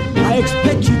 I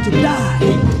expect you to die.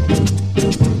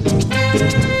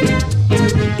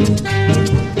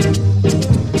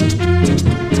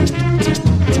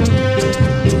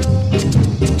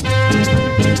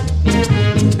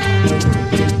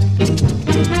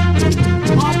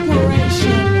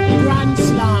 Operation Grand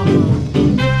Slam.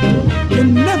 You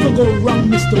never go wrong,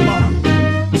 Mr. Bond.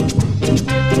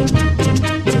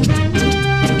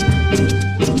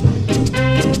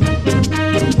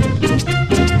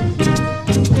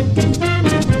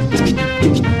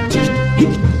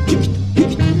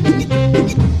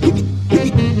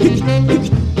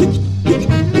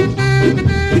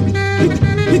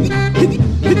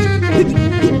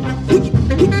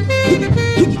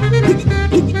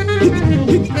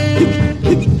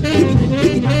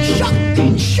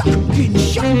 Shocking, shocking,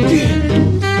 shocking.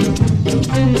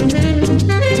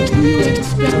 Do you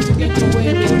expect to get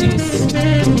away with this?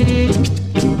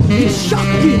 It's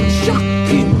shocking,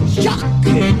 shocking,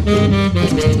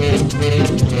 shocking.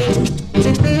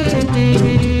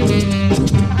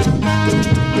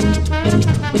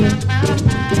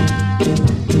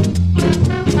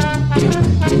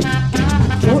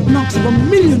 Fort Knox of a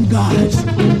million guys.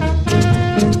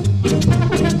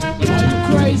 Are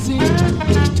you crazy?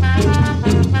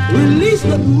 Release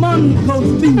that man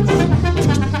called Finger.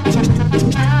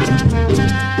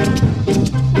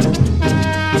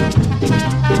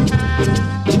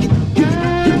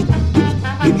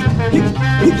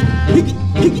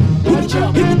 Watch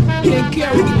out, can't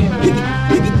carry him.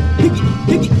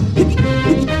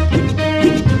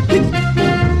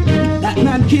 That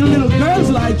man kill little girls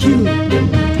like you.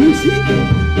 You see?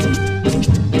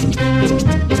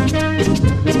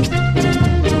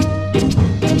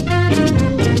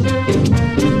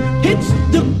 It's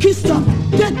the kiss of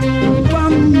death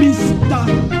from Mr.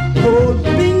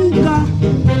 Goldfinger.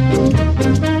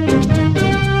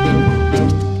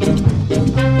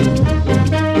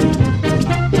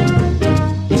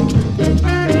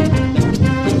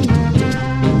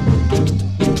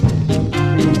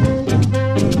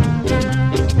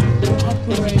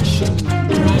 Operation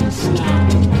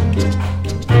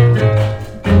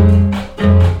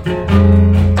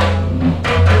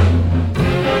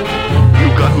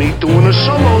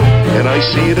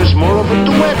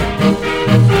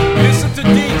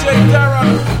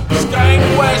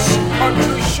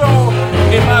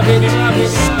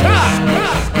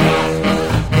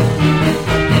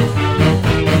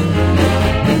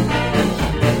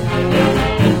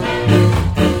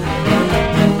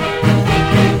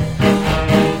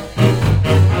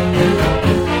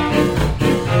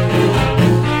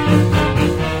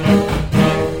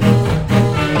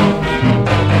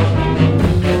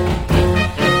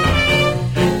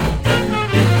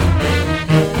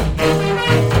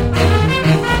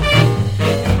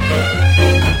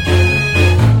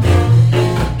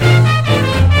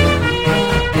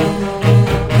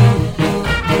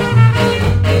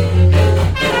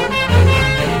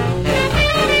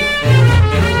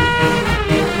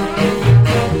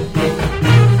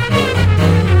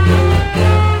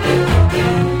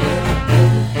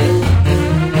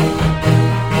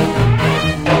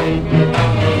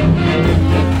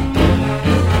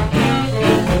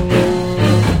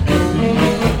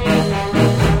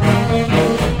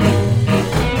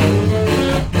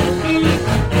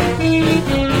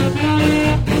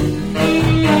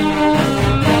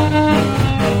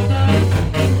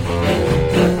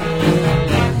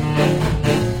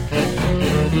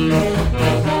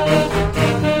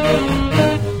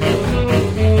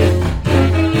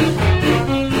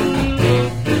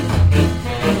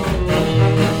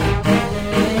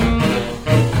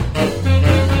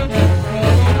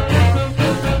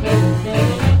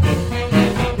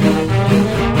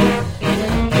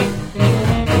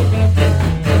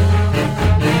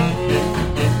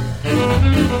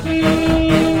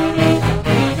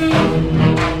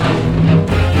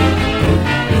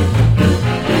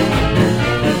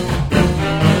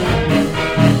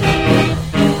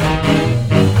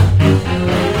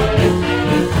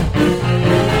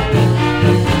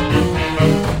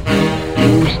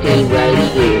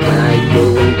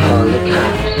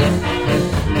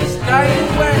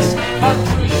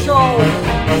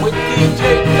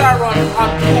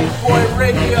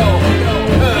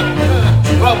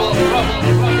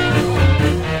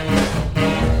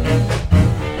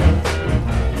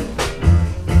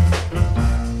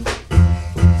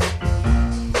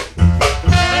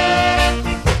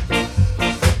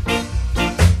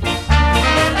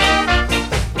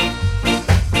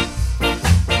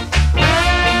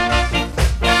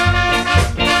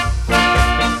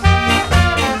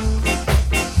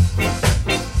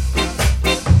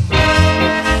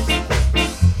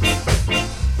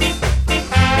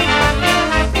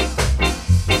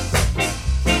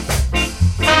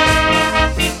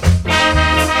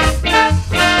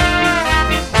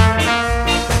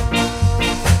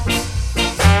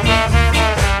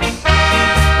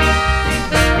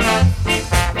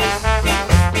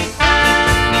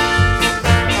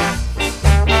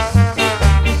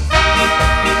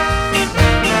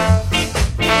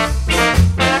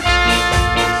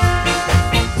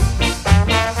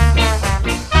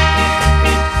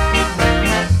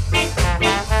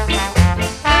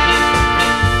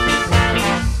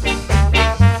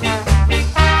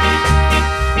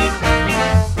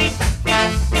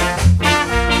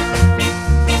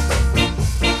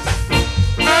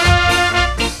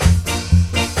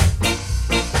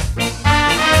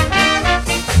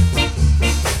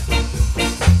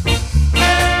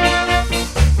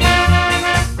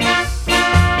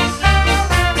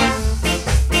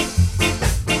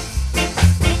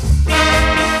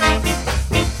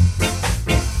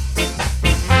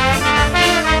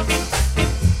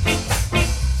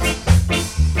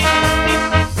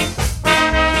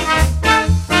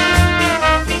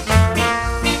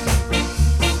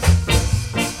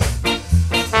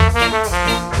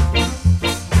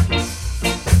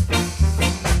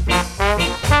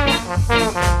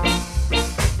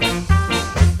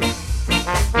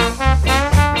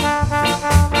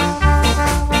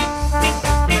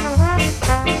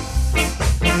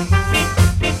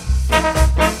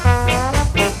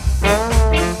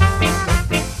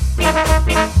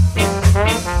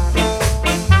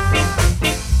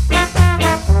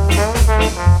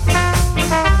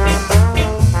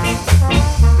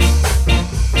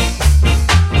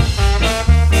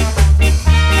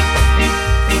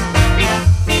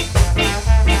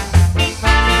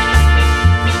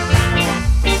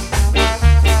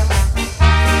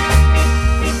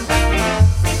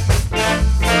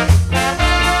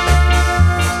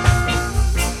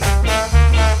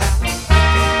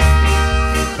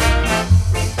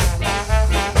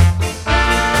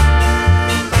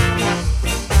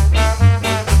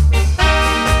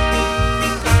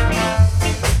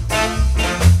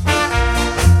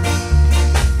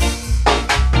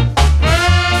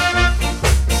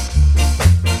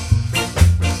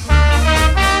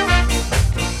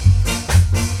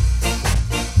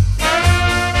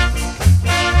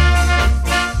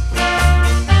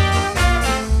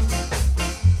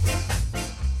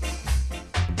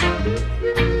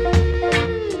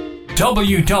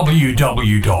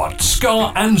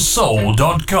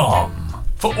www.scarandsoul.com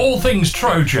for all things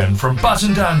Trojan, from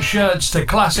button-down shirts to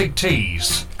classic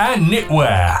tees and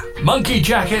knitwear, monkey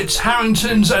jackets,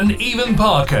 Harringtons and even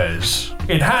Parkers.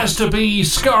 It has to be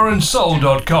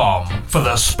scarandsoul.com for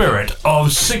the spirit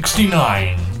of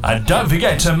 69. And don't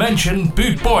forget to mention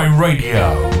Boot Boy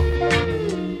Radio.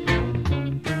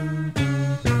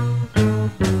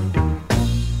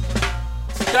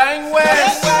 Gang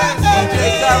West,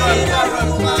 DJ Darren.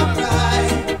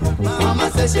 Mama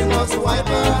says she must wipe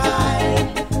her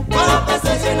eye. Papa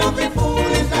says she not be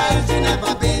foolish like she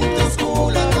never been to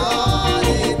school at all.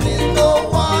 It is no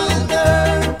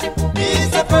wonder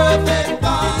he's a perfect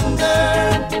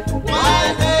bonder.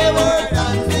 While they were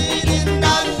dancing in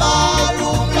that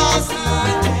ballroom last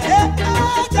night,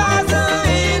 just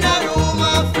in a room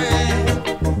of friends.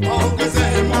 Uncle say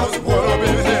he must worry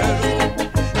his head,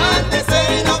 and they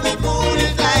say he not be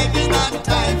foolish like it's not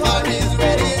time for his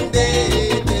wedding day.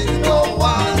 It is no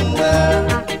wonder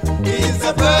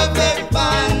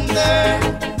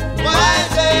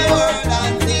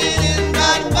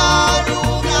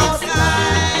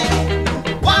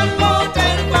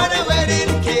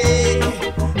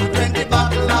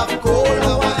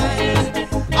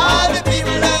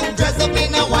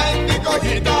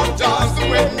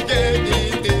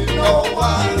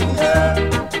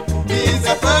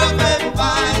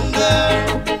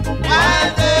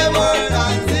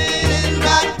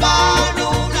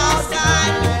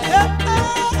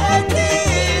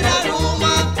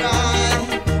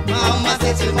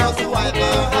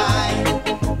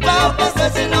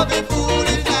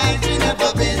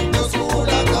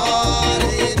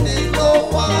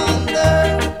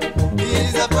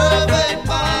the perfect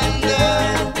band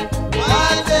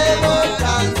while they were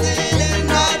dancing in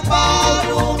that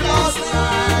ballroom last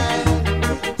night.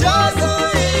 Just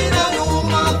in a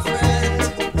room of friends,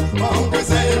 Uncle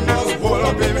Sam was full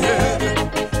up him head,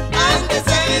 and the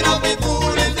saying of the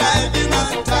fool is driving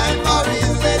on time for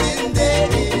his wedding day.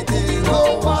 It is no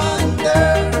wonder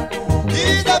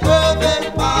he's the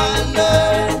perfect band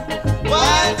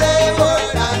while they were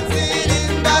dancing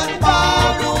in that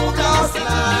ballroom last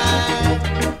night.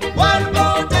 One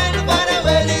fountain for the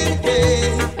wedding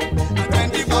cake, and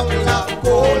 20 bottles of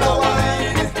cola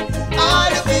wine. All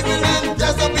the people them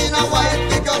dressed up in a white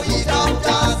because eat up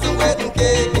dance the wedding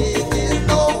cake. It is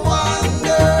no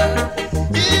wonder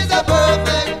he's a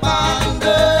perfect band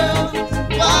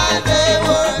while they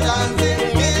were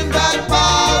dancing in that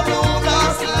ballroom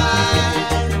last night.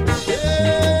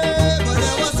 Yeah, but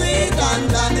there was sweet and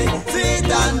dandy,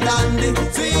 sweet and dandy,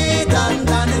 sweet and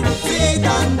dandy, sweet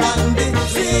and dandy,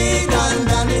 sweet and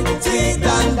dandy, sweet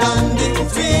and dandy,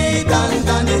 sweet and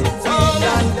dandy, sweet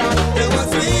and dandy. There was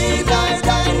sweet and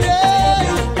dandy,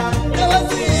 there was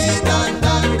sweet and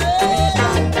dandy,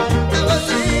 there was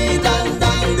sweet and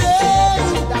dandy,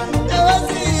 there was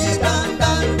sweet and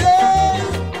dandy,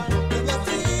 there was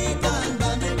sweet and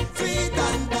dandy, sweet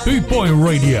and dandy. Boot Boy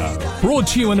Radio, brought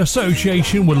to you in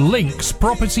association with Links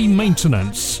Property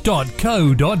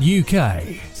Maintenance.co.uk.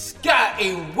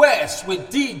 Scotty West with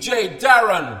DJ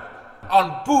Darren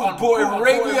on Boot Boy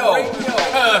Radio.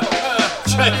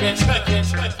 Check it, check it,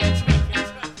 check it.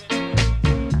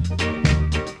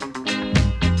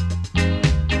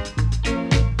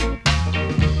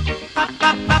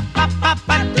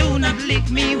 Papa, do not lick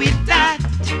me with that.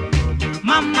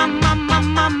 Mama, mama,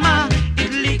 mama,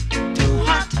 it lick too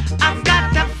hot. I've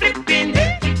got a flipping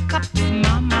hiccups,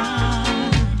 mama.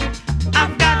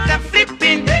 I've got a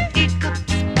flipping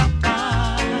hiccups,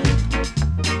 papa.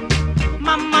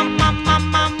 Mama, mama,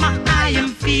 mama, I am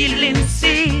feeling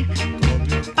sick.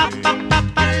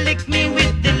 Papa, lick me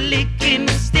with the licking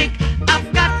stick.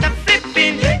 I've got a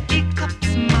flipping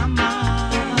hiccups, mama.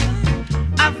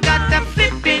 I've got a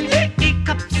flipping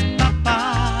hiccups, papa.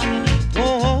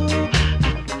 Oh,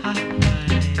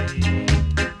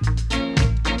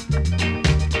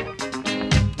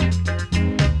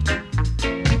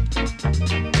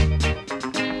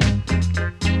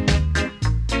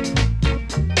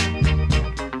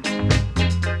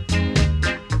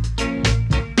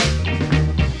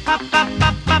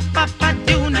 Papa,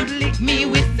 do not lick me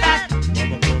with that.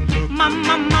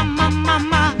 Mama, mama,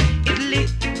 mama, it lick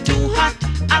too hot.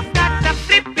 I've got a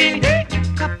flipping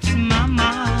hiccups,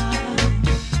 mama.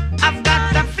 I've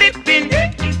got a flipping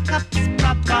hiccups,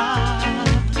 papa.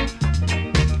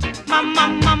 Mama,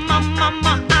 mama,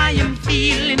 mama, I am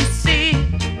feeling sick.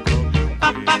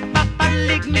 Papa,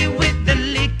 lick me with the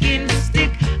licking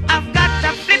stick. I've got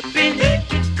a flipping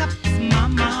hiccups,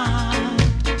 mama.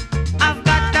 I've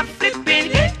got a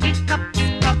flipping hiccups,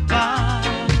 papa.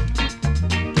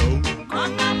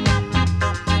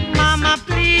 Mama,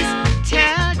 please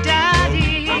tell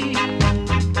daddy,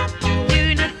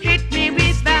 do not hit me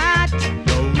with that.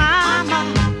 Mama,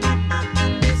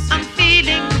 I'm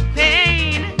feeling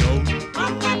pain.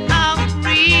 I'm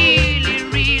really,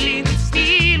 really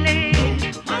feeling.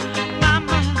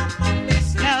 Mama,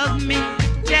 help me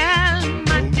tell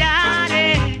my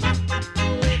daddy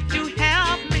to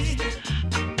help me.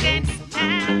 I can't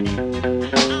stand it.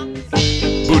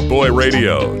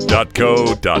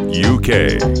 bootboyradio.co.uk.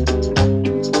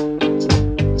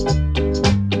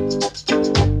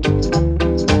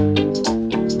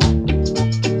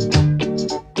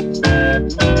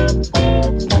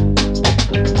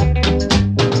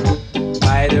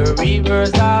 By the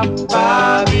rivers of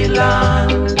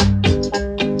Babylon,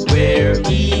 where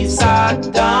he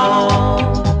sat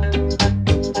down,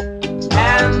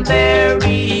 and there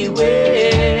he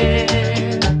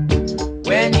went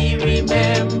when he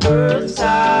remembered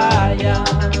Zion.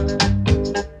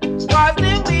 'Cause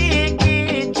the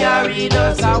wicked carried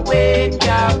us away,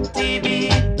 captivity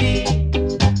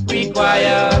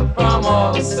required from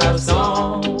us a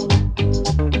song.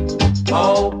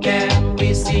 How can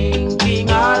we sing King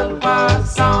Alpha's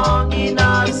song in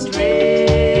a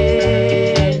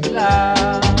strange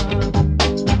land?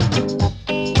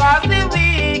 'Cause the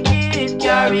wicked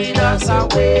carried us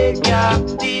away,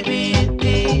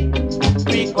 captivity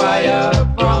required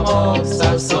from us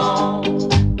a song.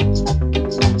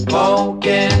 How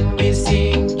can we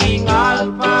sing King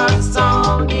Alpha's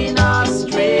song in a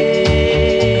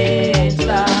strange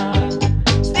land?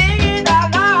 Sing it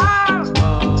along.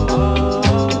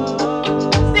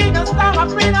 Sing the song of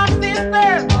freedom,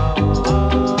 sister.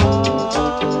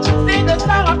 Sing the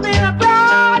song of freedom, brother.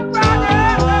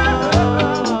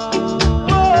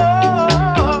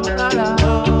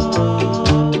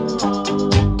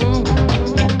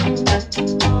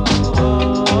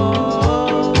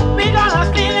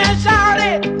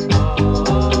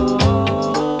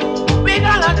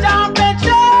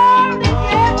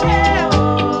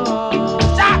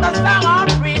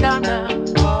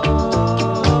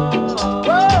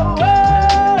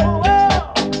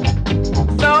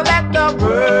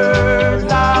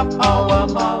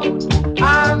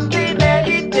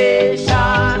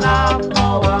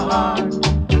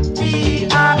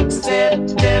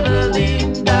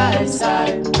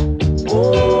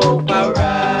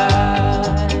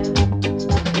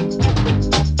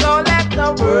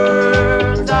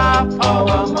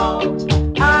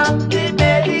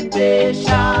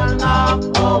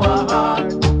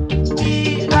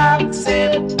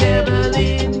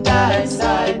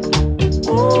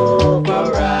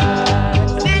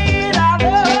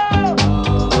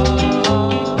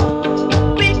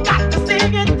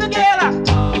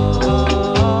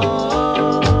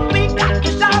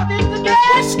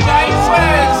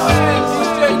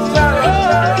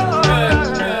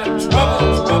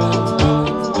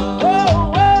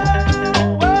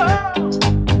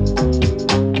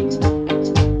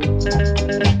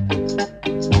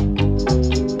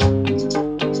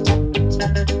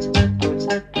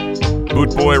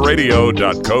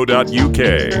 bootboyradio.co.uk.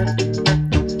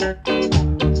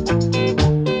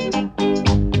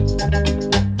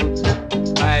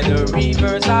 By the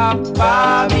rivers of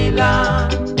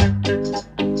Babylon,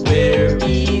 where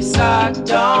he sat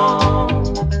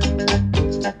down,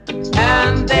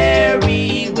 and there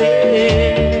he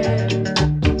wept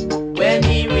when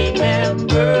he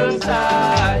remembered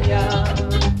Zion.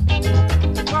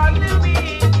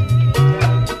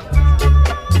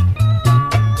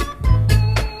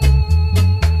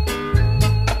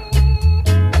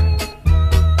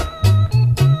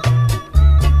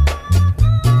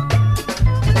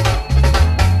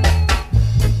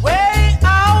 Way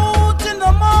out in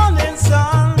the morning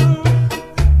sun,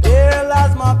 there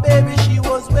lies my baby. She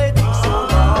was waiting so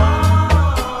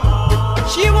long.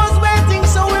 She was waiting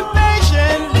so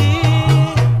impatiently.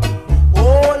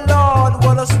 Oh Lord,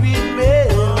 what a sweet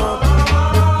melody.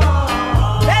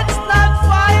 Let's not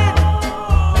fight,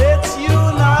 let's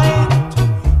unite.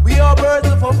 We are birds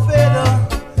of a feather.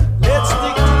 Let's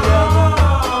stick together.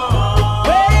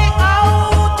 Way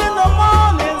out in the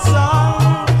morning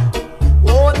sun.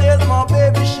 Oh, there's my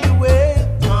baby, she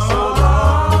waiting so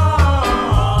long.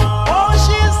 Oh,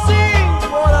 she sings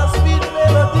what a sweet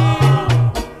melody.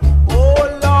 Oh,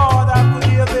 Lord, I could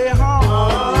hear the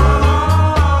harmony.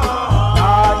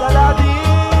 La la la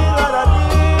dee, la la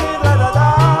dee, la la da.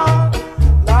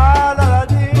 La la la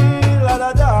dee, la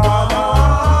la da.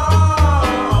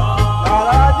 La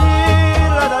la dee,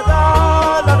 la la da,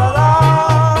 la la da.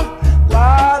 La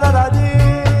la la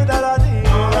dee, la la dee,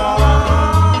 la.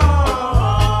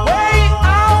 Way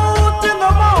out in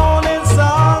the morning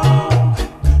sun,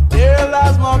 there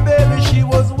lies my baby. She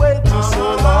was waiting so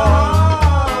long.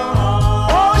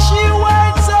 Oh, she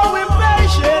waits so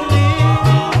impatiently.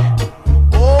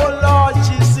 Oh Lord,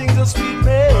 she sings a sweet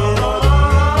melody.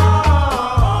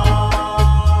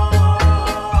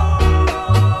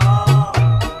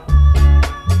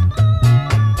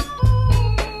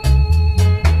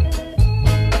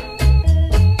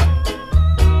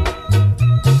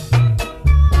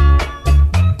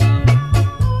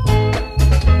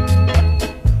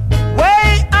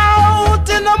 Way out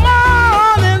in the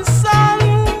morning sun,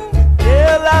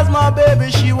 there lies my baby.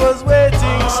 She was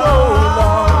waiting so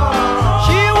long.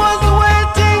 She was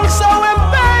waiting so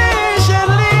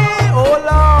impatiently. Oh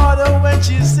Lord, when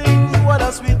she sings, what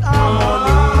a sweet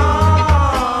harmony.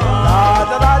 La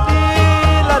da da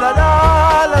dee, la da da,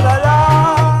 la da da.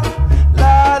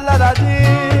 La la da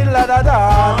dee, la da da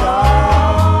da.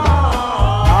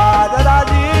 La da da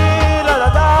dee, la da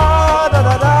da, da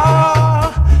da da.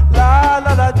 La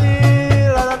la la dee,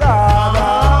 la da da da.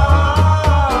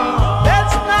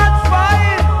 Let's not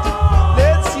fight,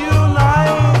 let's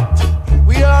unite.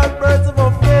 We are birds of a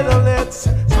feather, let's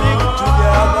stick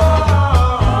together.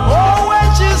 Oh, when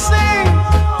she sings,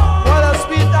 what a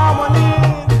sweet harmony.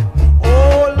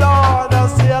 Oh Lord, I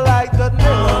say I like that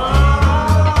melody.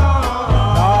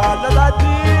 La la la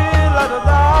dee, la da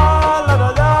da, la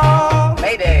da da.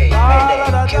 Mayday, Mayday,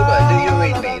 Cuba, do you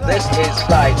read me? This is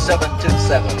Flight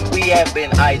 727. We have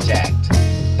been hijacked.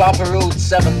 Papa Route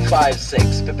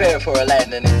 756. Prepare for a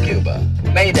landing in Cuba.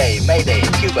 Mayday, Mayday,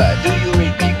 Cuba, do you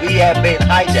read me? We have been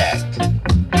hijacked.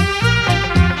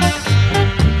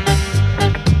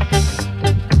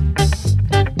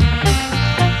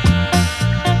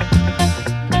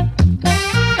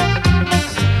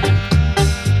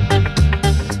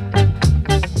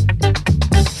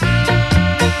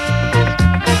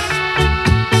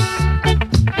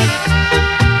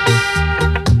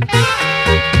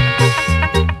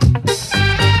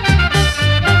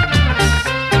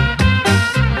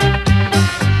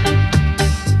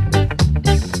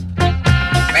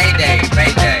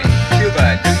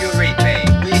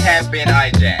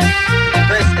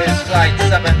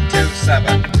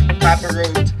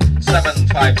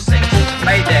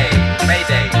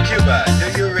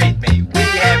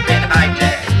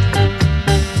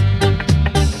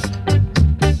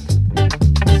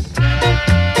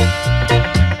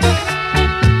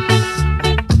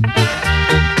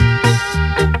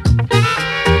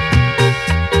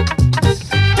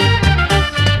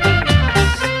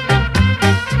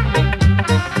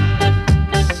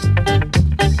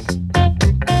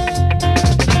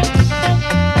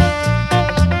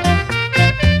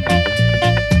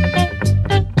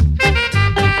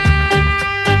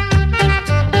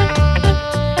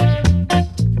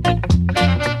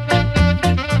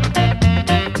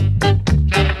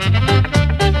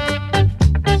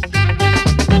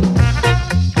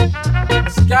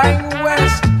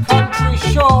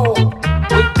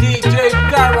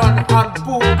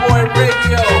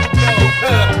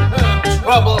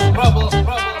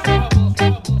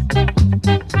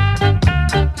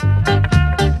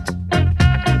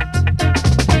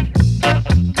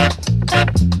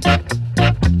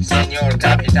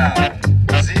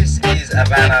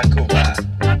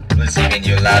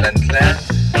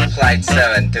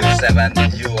 Flight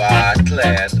 727, you are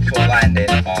cleared for landing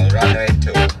on runway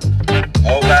 2.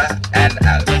 Over and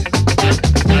out.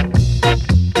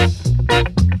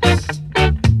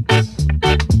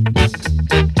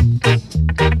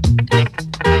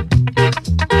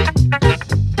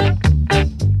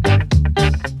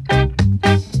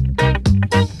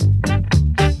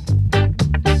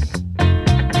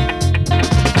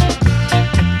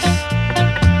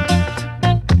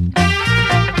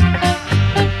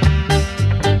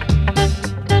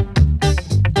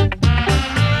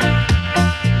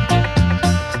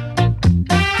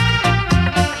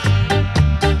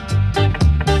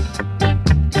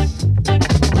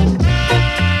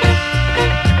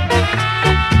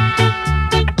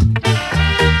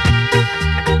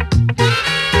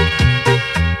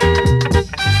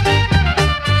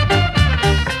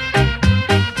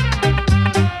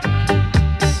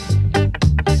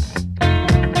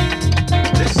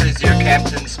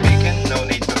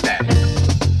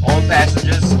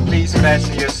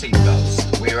 fasten your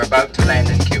seatbelts. We are about to land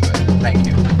in Cuba. Thank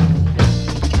you.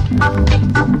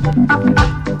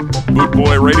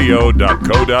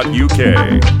 Bootboyradio.co.uk.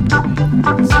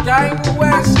 Sky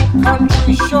West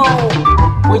Country Show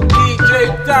with DJ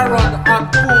Darren on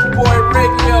Bootboy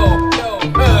Radio.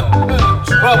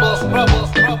 Troubles.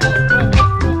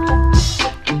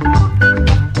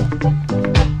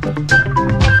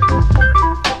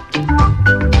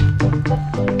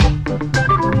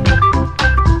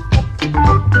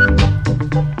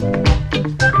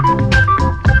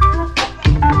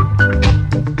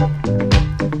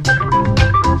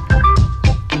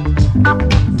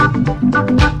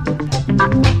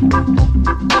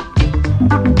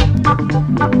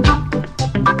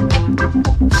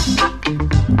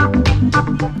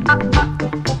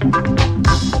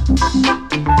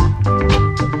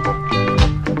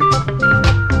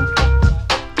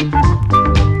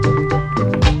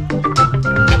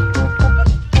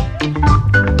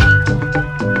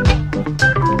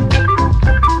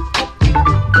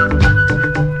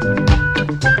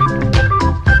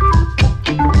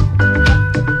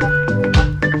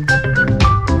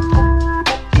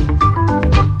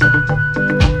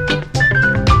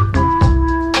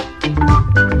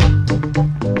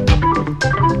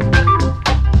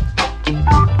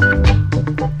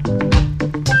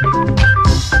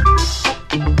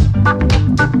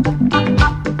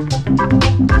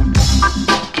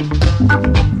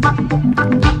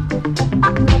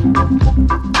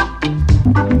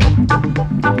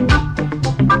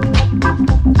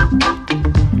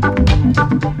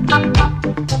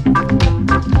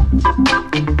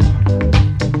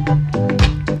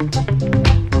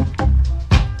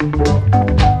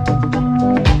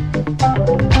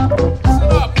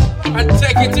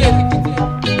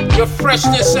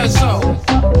 Freshness says so.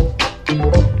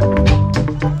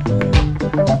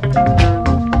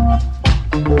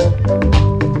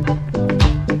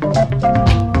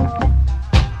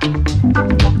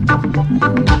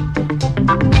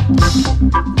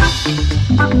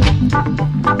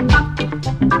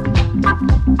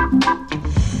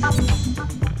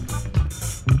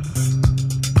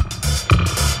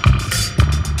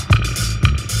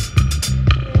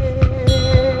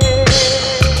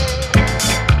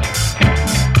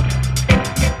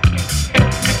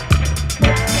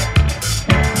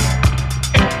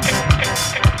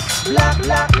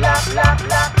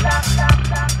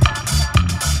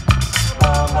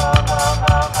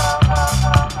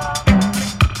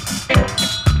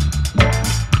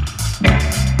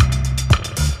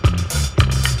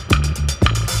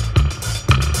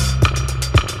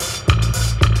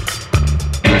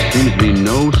 Seems to be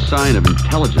no sign of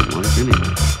intelligent life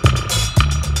anyway.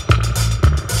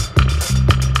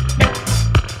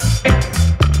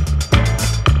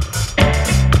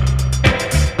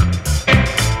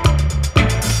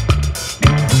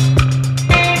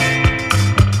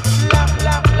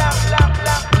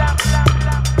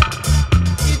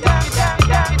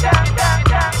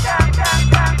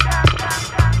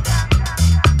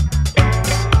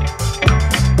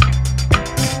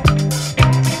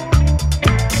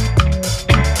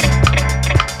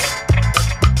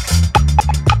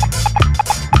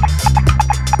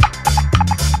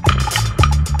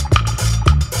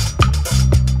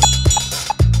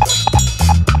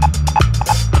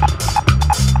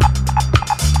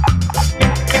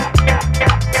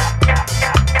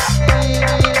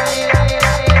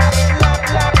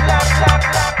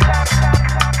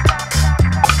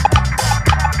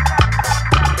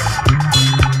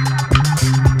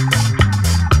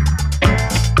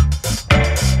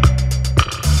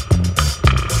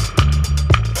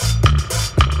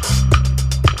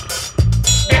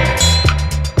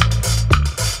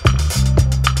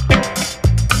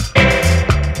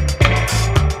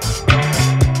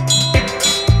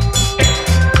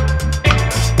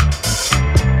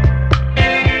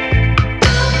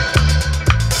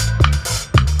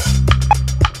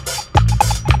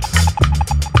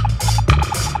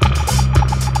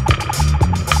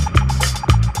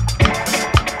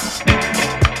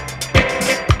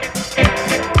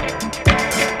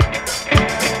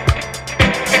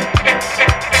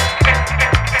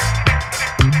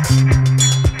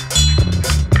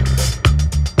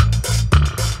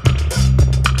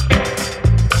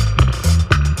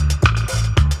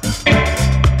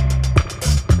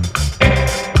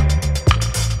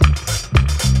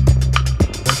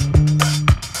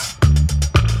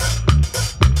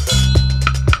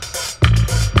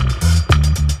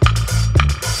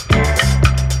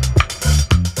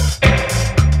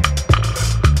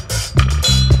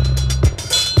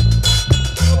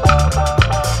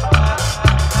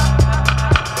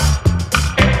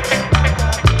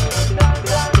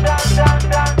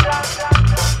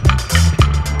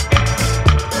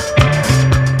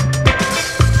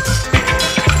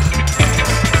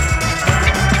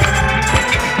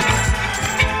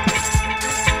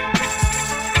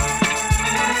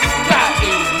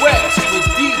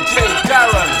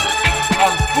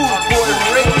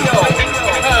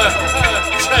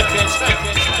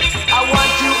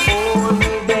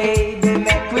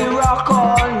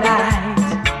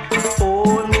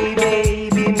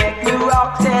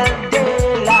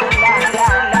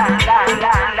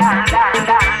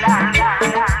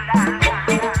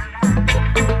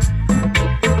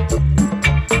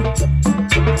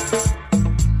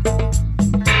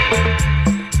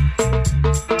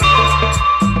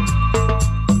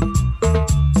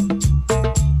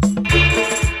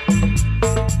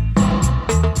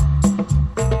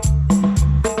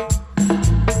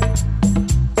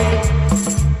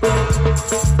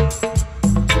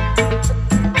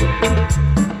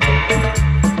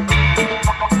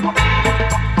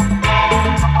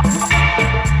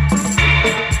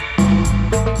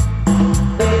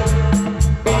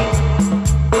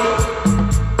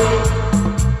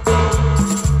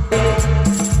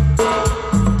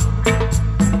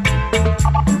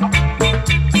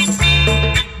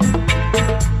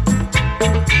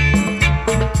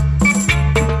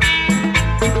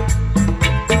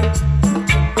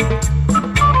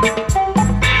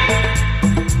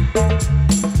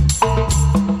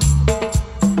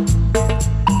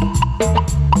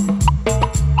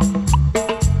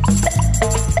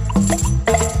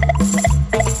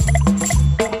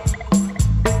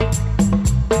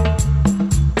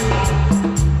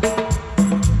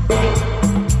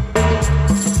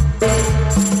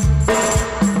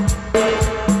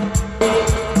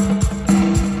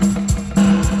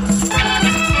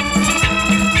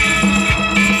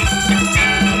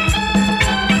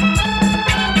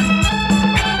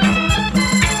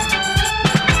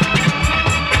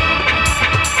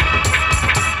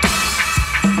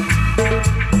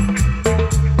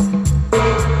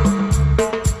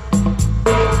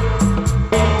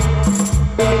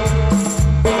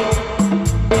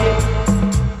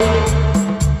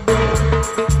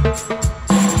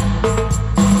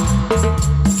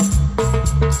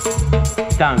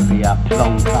 Don't be a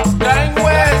plonker. Gang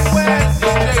West,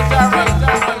 DJ Darren.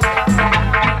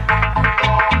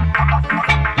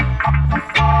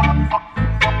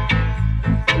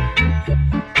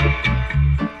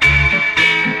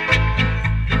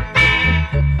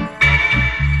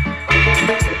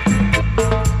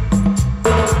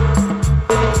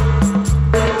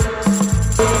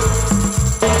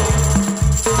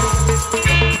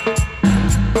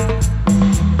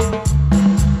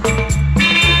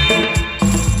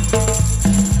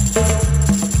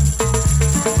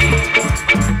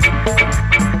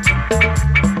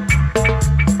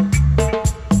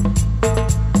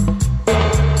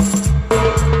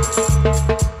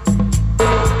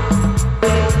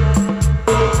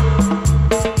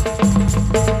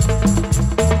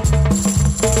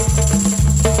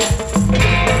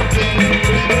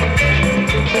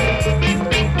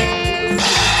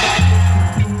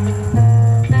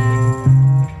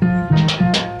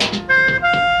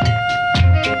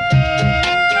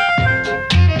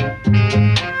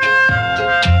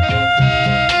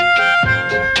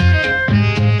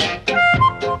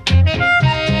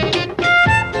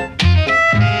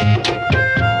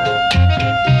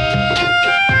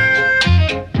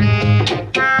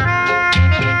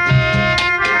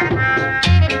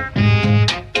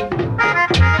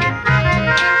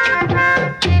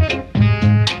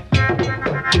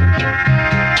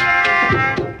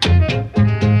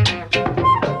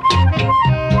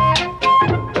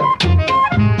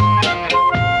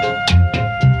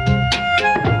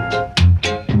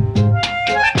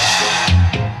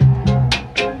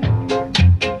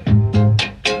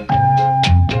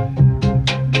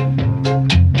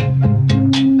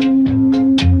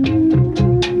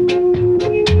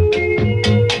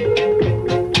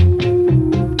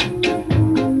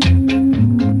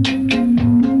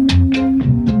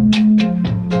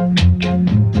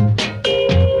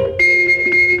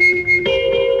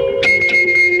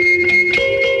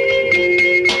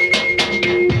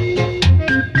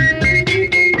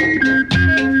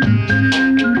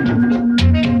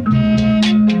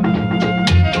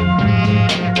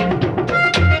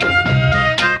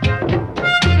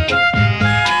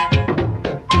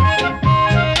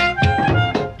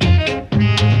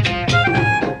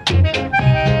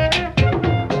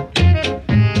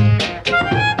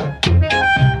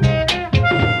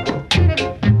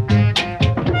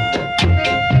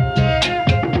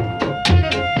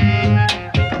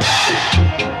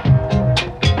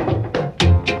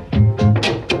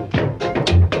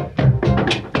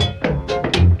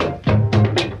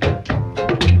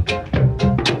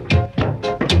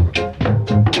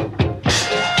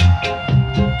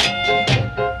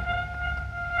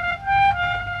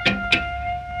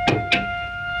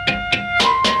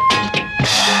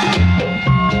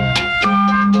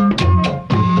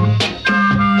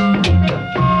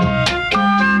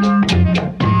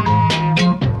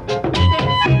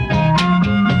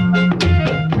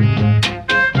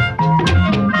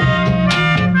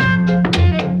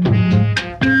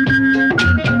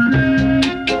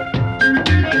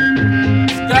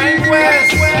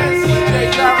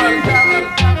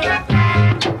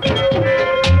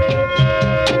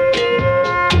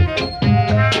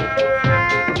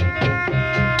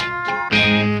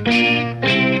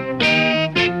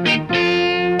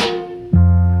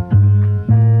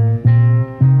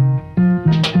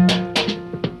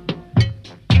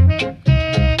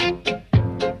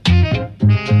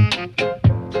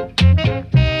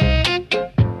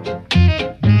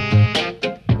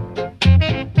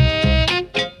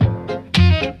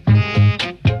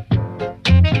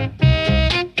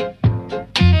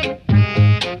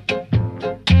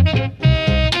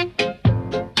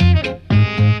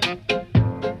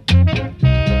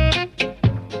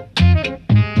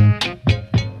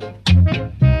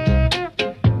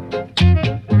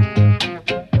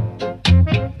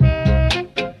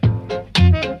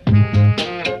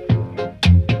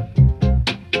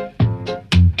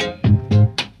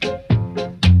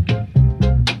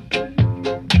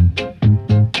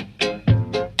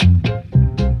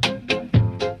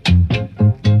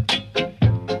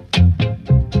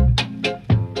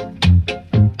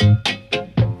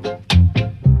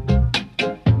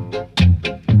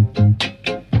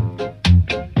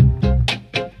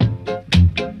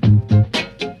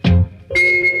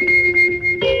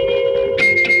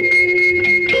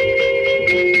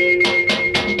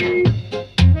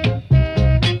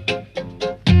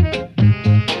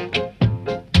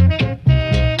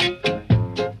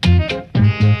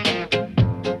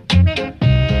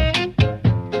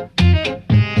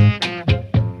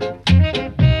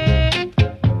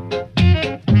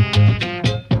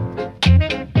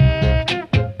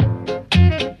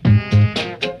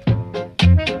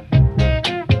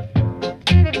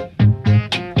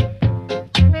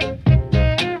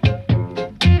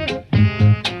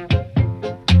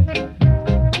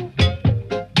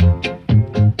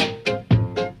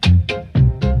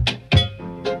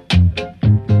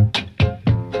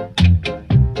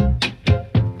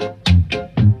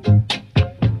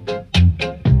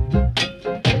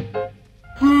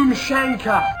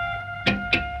 anchor.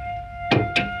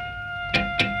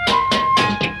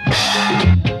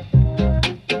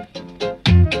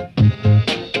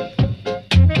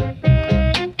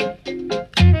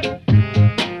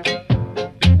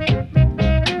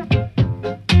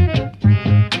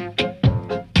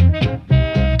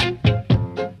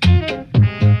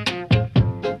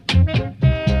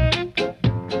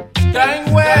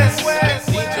 Gang West,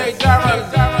 DJ Darren.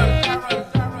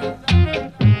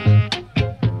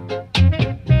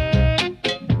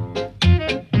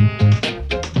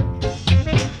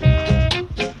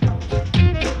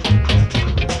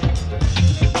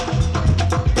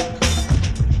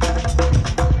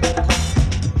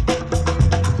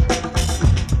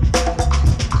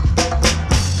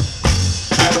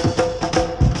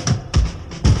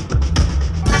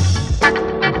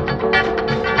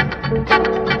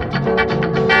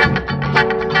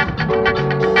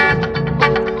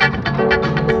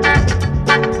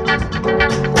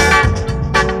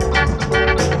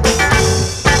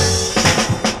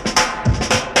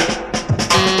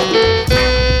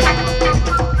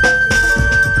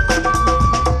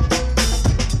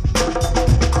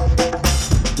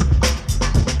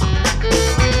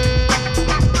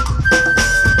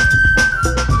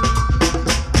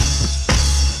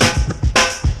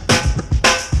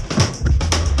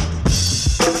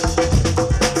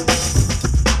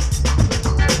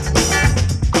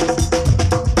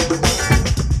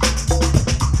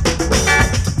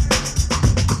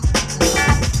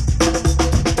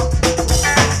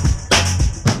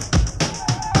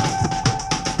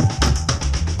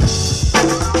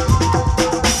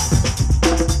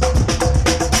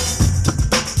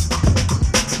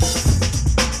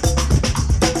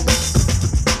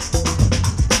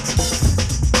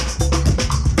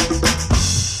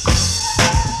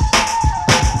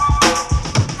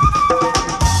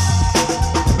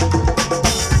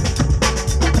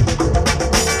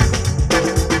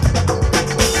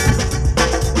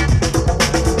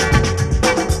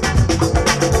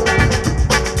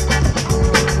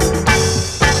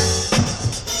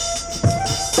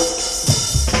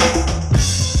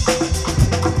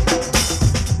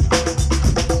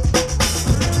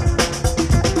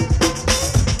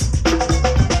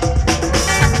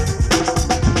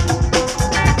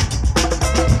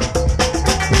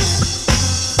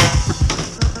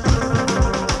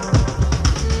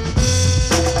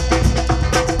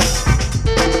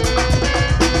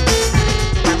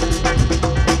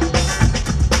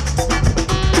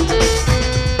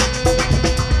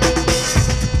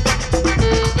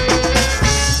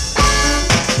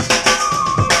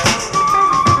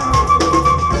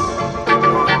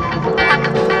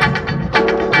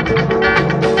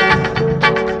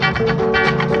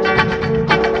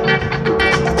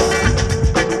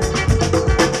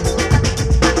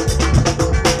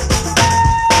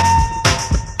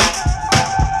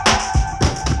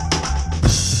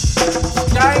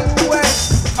 Gang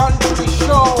West Country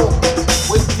Show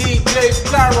with DJ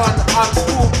Darren on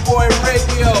Boot Boy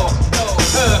Radio.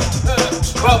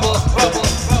 Trouble, trouble,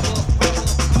 trouble.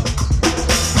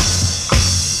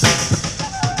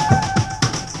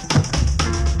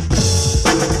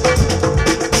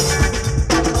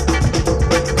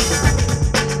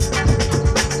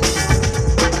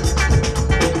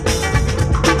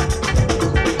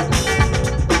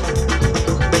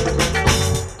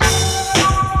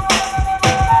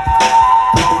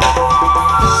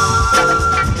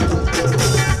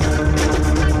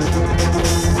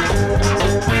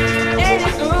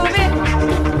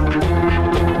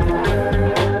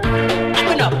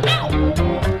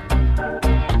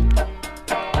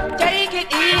 Take it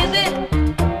easy.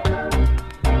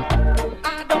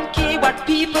 I don't care what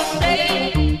people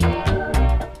say.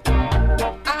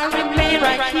 I remain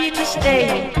right here to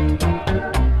stay.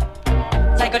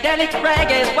 Psychedelic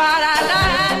reggae is what I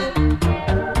like.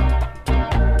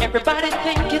 Everybody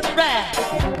think it's right.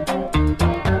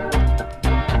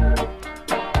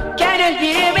 Can you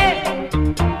hear me?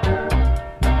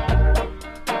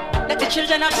 Let the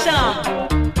children have song.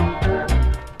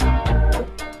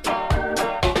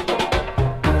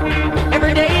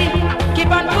 Every day, keep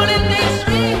on pulling this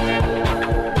string.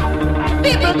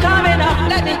 People coming up,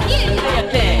 let me hear your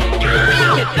thing.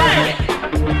 Make it funky,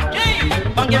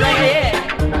 funky right here.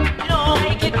 You know,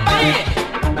 make it funky,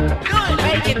 good.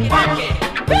 Make it funky,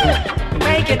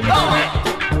 make it funky.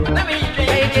 Let me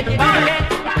make it funky,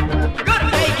 good.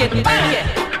 Make it funky,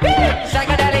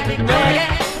 psychedelic reggae.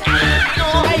 You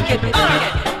know, make it funky,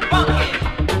 funky,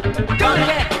 good.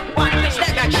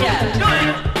 Step back, shot, good.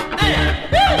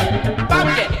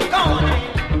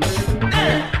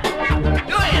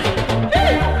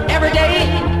 Every day,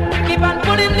 keep on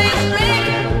putting this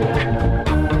string.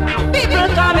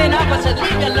 coming up. I said,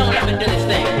 leave me alone, let me do this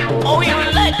thing. Oh, you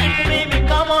like it, baby?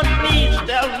 Come on, please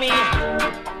tell me.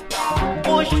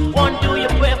 Which one do you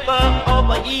prefer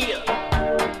over here?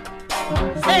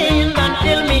 Say and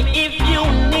tell me if you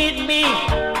need me.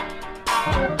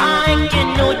 I can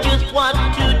know just what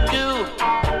to do.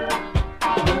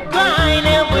 Crying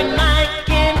every night,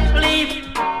 can't sleep.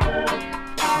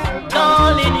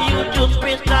 Darling, you just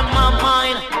rest on my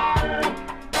mind.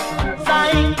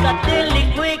 Psychedelic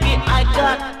quickie I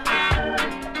got.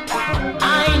 I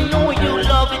know you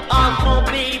love it also,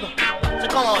 babe. So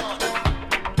come on.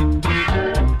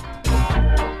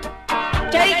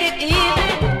 Take it easy.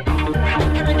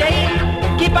 Every day,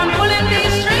 keep on pulling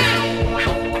these strings.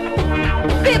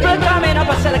 People coming up,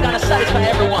 I said I'm gonna satisfy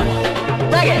everyone.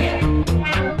 Reggae.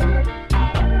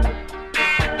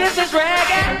 This is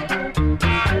reggae,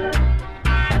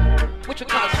 which we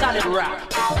call solid rock.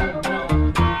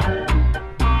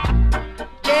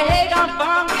 Jay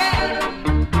funky.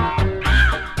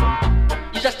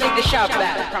 You just take the shout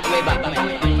back from way back.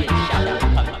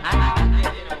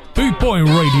 Boot Boy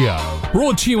Radio,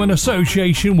 brought to you in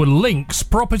association with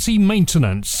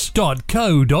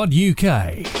linkspropertymaintenance.co.uk.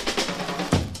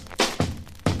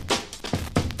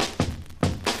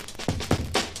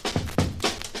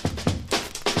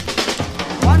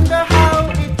 Wonder how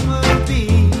it would be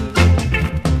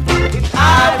if I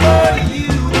were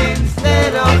you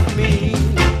instead of me.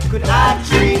 Could I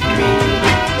treat me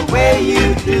the way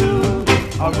you do,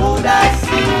 or would I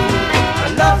see a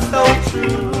love so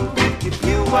true if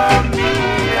you were me?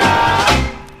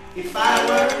 If I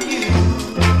were you,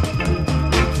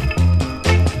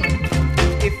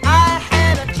 if I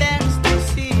had a chance to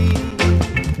see,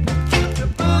 to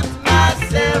put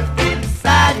myself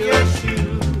inside your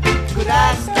shoes, could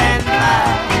I stand by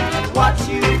and watch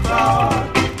you fall,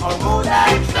 or would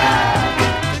I try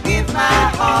to give my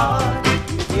heart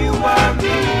if you were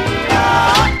me?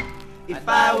 If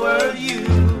I were you,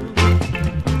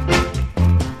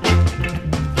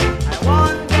 I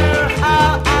wonder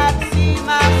how I'd see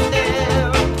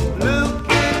myself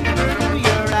looking through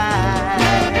your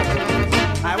eyes.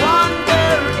 I wonder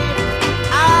if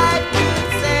I could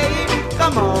say,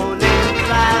 come on and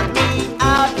drive me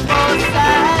out for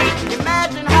sight.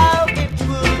 Imagine how it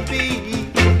would be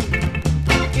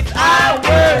if I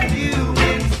were you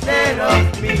instead of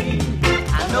me.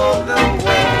 I know the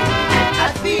way I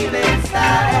feel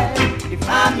inside. If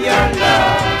I'm your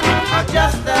love or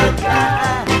just a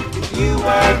guy, if you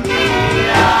were me,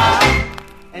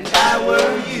 and I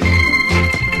were you.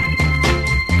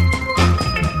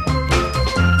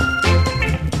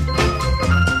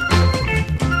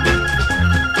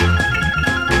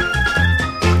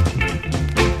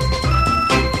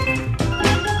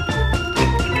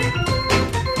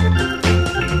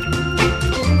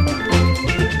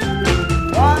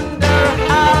 Wonder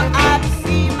how I'd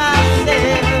see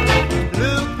myself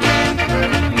looking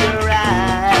through your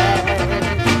eyes.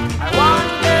 I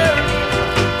wonder if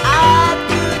I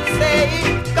could say,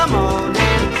 come on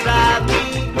and drive me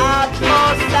out for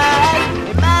sight.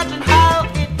 Imagine how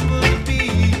it would be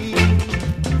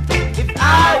if I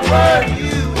were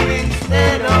you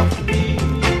instead of me.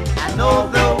 I know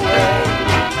the way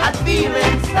I feel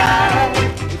inside.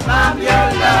 If I'm your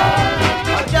love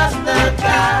or just a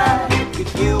guy, if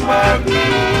you were me,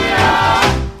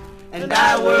 and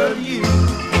I were you,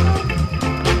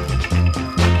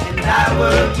 and I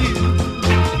were you,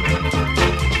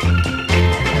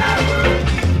 and I were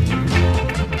you,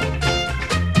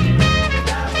 and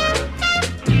I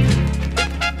were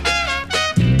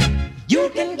you. You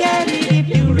can get it if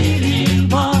you really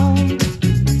want.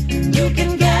 You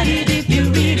can get it if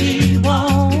you really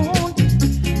want.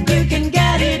 You can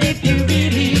get it if you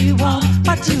really want.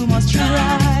 But you must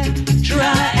try,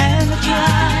 try and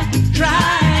try,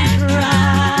 try and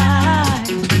try.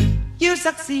 You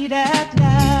succeed at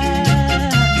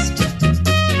last.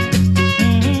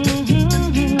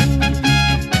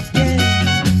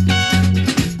 Yeah.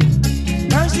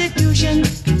 Persecution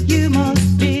you must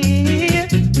fear.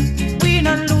 Win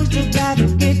or lose, you gotta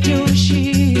get your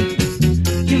share.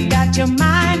 You got your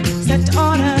mind set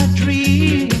on a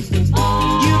dream.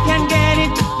 You can get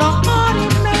it, the heart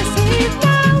it may seem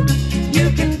down. You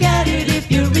can get it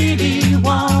if you really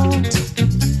want.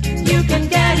 You can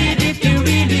get it if you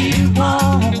really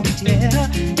want. Yeah,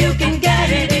 you can get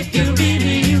it if you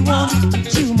really want.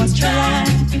 But you must try,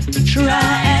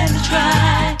 try and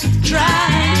try, try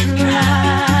and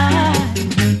try.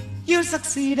 You'll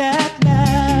succeed at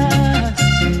last.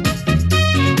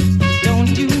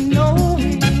 Don't you know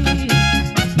it?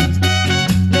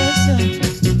 Listen,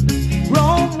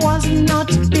 Rome was not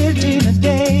built in a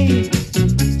day.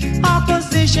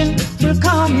 Opposition will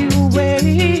come your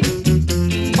away.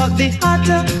 But the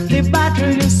hotter the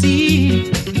battle you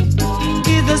see,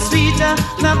 is the sweeter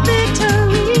the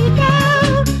victory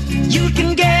now. You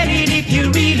can get it if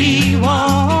you really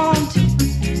want.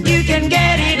 You can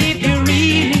get it if you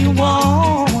really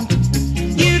want.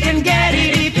 You can get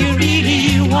it if you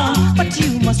really want. But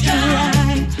you must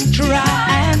try, try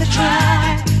and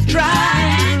try,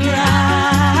 try,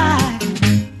 try.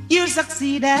 You'll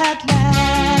succeed at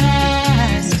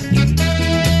last.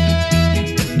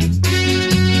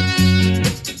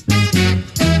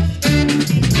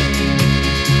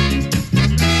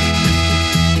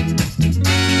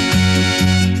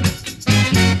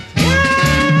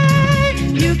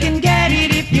 You can get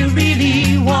it if you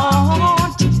really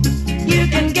want. You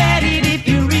can get it if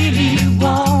you really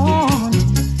want.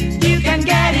 You can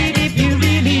get it if you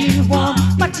really want.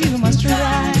 But you must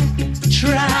try,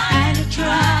 try and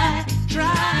try,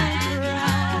 try,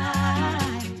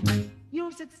 try.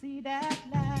 You'll succeed at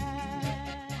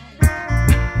last.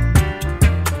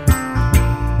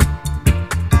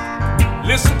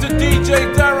 Listen to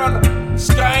DJ Darren,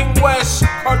 Skying West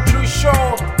Country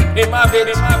Show. In my bed,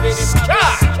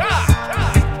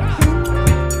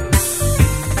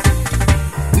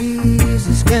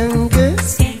 Easy skanker,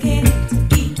 Skanking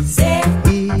it easy,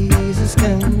 easy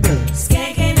skanker,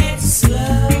 skanking it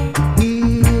slow,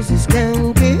 easy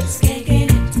skanker,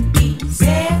 skanking it easy,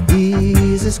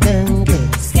 easy skanker.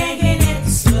 skanking it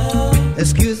slow.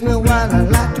 Excuse me while I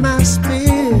light my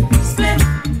spit. Split,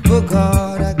 Oh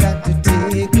God, I got to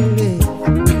take a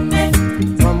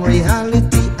lift. From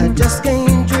reality, I just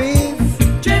can't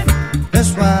drift. drift,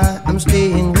 That's why I'm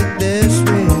staying with this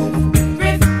riff.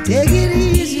 drift, Take it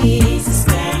easy, easy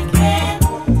skanking,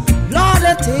 Lord,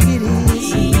 I take it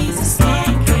easy. easy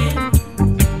skanking,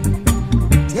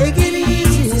 Take it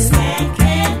easy,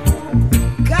 skanking,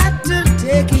 got to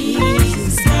take it easy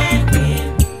easy.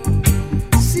 skanking,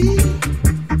 See,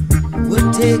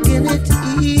 we're taking it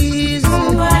easy.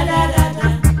 wa-da-da-da,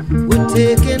 We're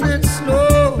taking it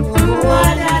slow.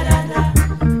 wa-da-da-da,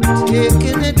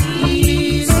 Taking it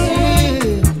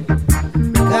easy.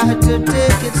 Got to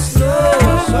take it slow.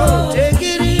 So take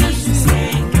it easy.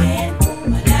 skanking,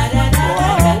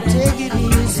 wa-da-da-da-da, Oh, take it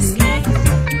easy.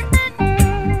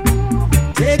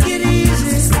 Take it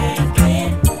easy.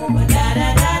 skanking,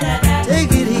 wa-da-da-da-da,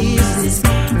 Take it easy.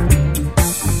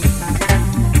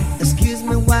 Excuse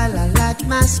me while I light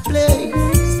my splay.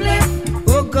 split,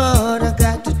 Oh God, I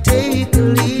got to take a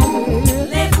leave.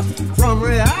 lift, From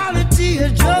reality, I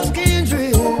just can't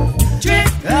drift.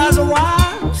 drift, That's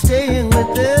why I'm staying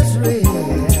with this riff.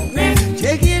 drift,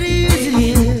 Take it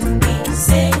easy.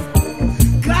 easy,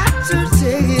 Got to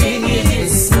take it take it easy.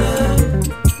 slow,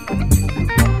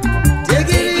 Take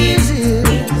it easy.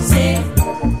 easy,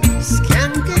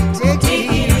 Skank it, take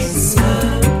take it it easy.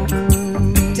 slow.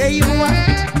 Tell you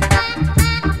what,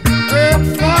 work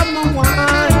for my wine.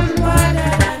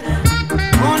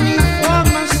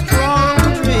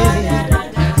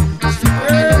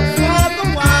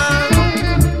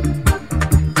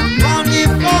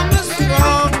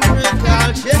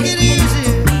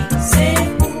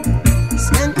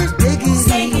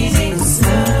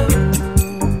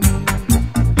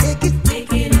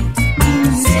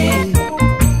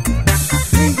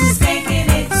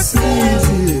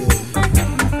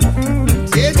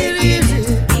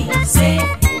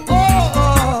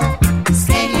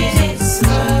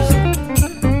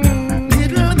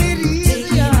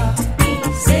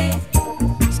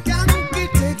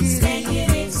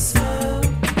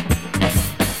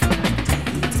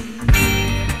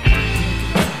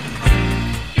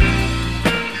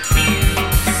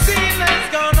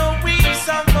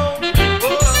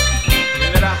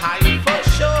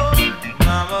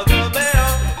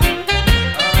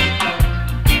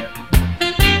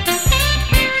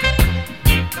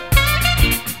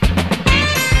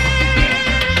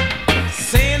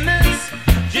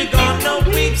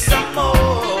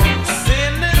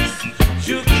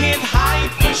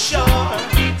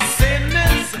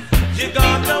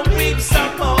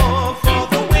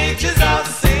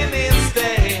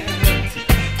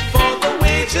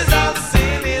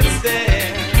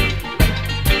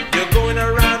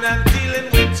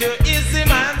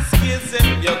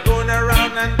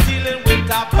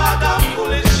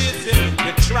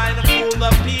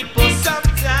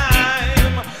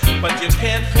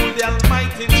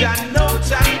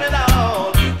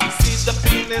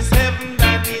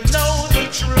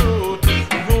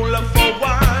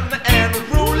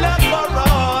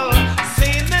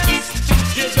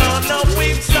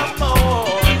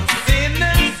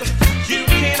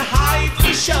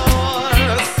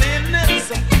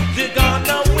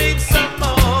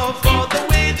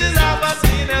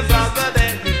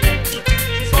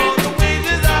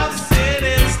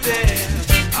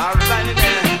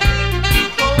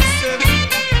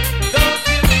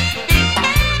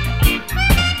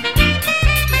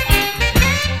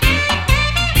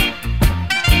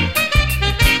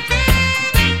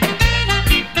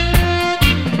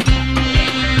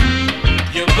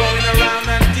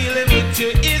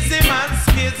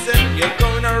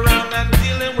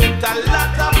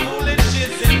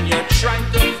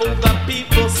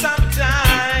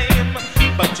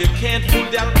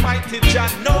 Almighty Jah,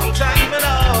 no time at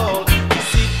all. He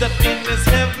seated in his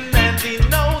heaven and he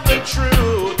know the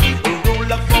truth. A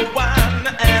ruler for one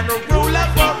and a ruler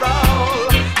for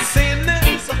all.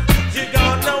 Sinners, you're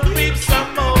gonna weep some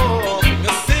more.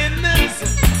 Sinners,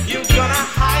 you're gonna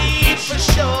hide for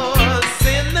sure.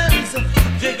 Sinners,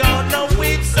 you're gonna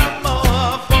weep some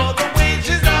more. For the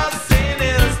wages of sin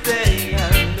is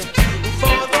death.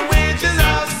 For the wages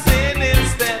of sin is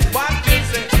death. What you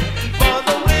say? For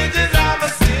the wages of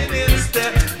sin is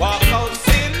death. Walk out,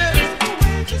 sinners.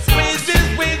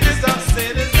 Wages of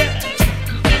sin is death.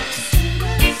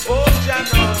 Oh,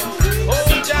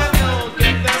 Jano,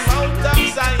 get them out of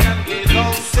Zion, get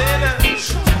all sinners.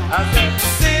 I said,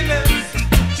 sinners,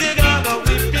 you're gonna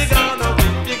weep, you're gonna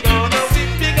weep, you're gonna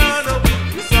weep, you're gonna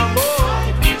weep some more.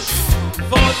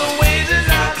 For the wages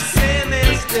of sin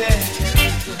is death.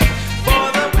 For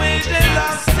the wages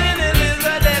of sin is a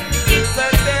death, is a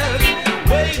death.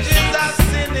 Wages of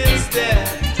sin is death.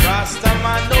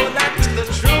 Rastaman know that's the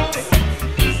truth.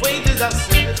 Wages of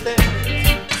sin is death.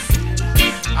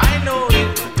 I know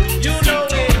it, you know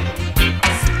it.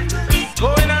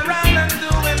 Going around and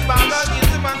doing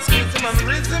bagagism and schism and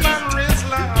rhythm and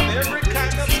rizla and every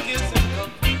kind of schism.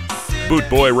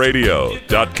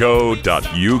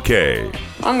 Bootboyradio.co.uk.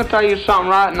 I'm gonna tell you something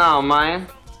right now, man.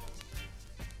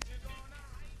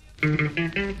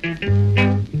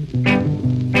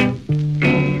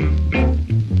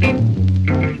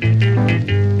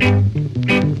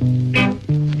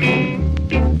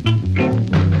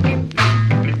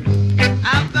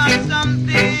 I've got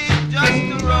something just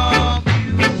to rock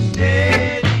you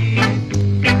steady.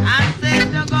 I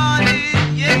said to God,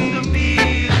 yes, to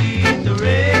feel it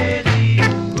ready.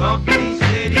 Rock me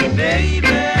steady,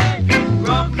 baby.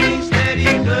 Rock me steady,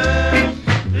 girl.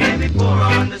 Let me pour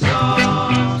on the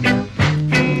sauce.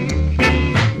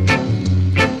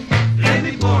 Let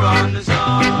me pour on the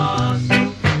sauce.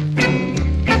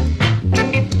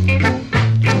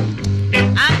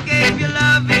 I gave you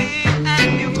loving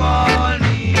and you call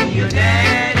me your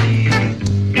daddy.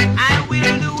 I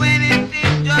will do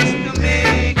anything just to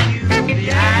make you be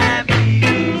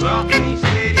happy. Rock me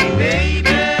steady,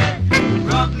 baby.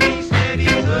 Rock me steady,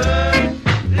 girl.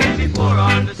 Let me pour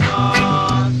on the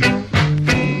sauce.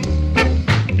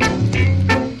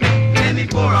 Let me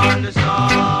pour on the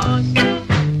sauce.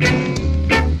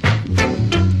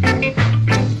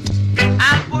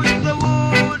 I'll push the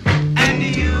wood and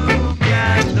you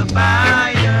catch the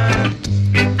fire.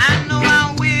 I know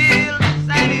I will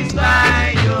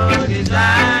satisfy your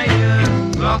desire.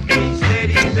 Rock me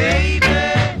steady,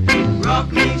 baby.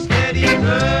 Rock me steady,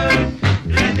 girl.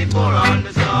 Let me pour on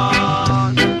the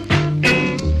sauce.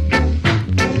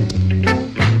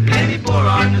 Let me pour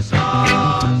on the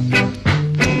sauce.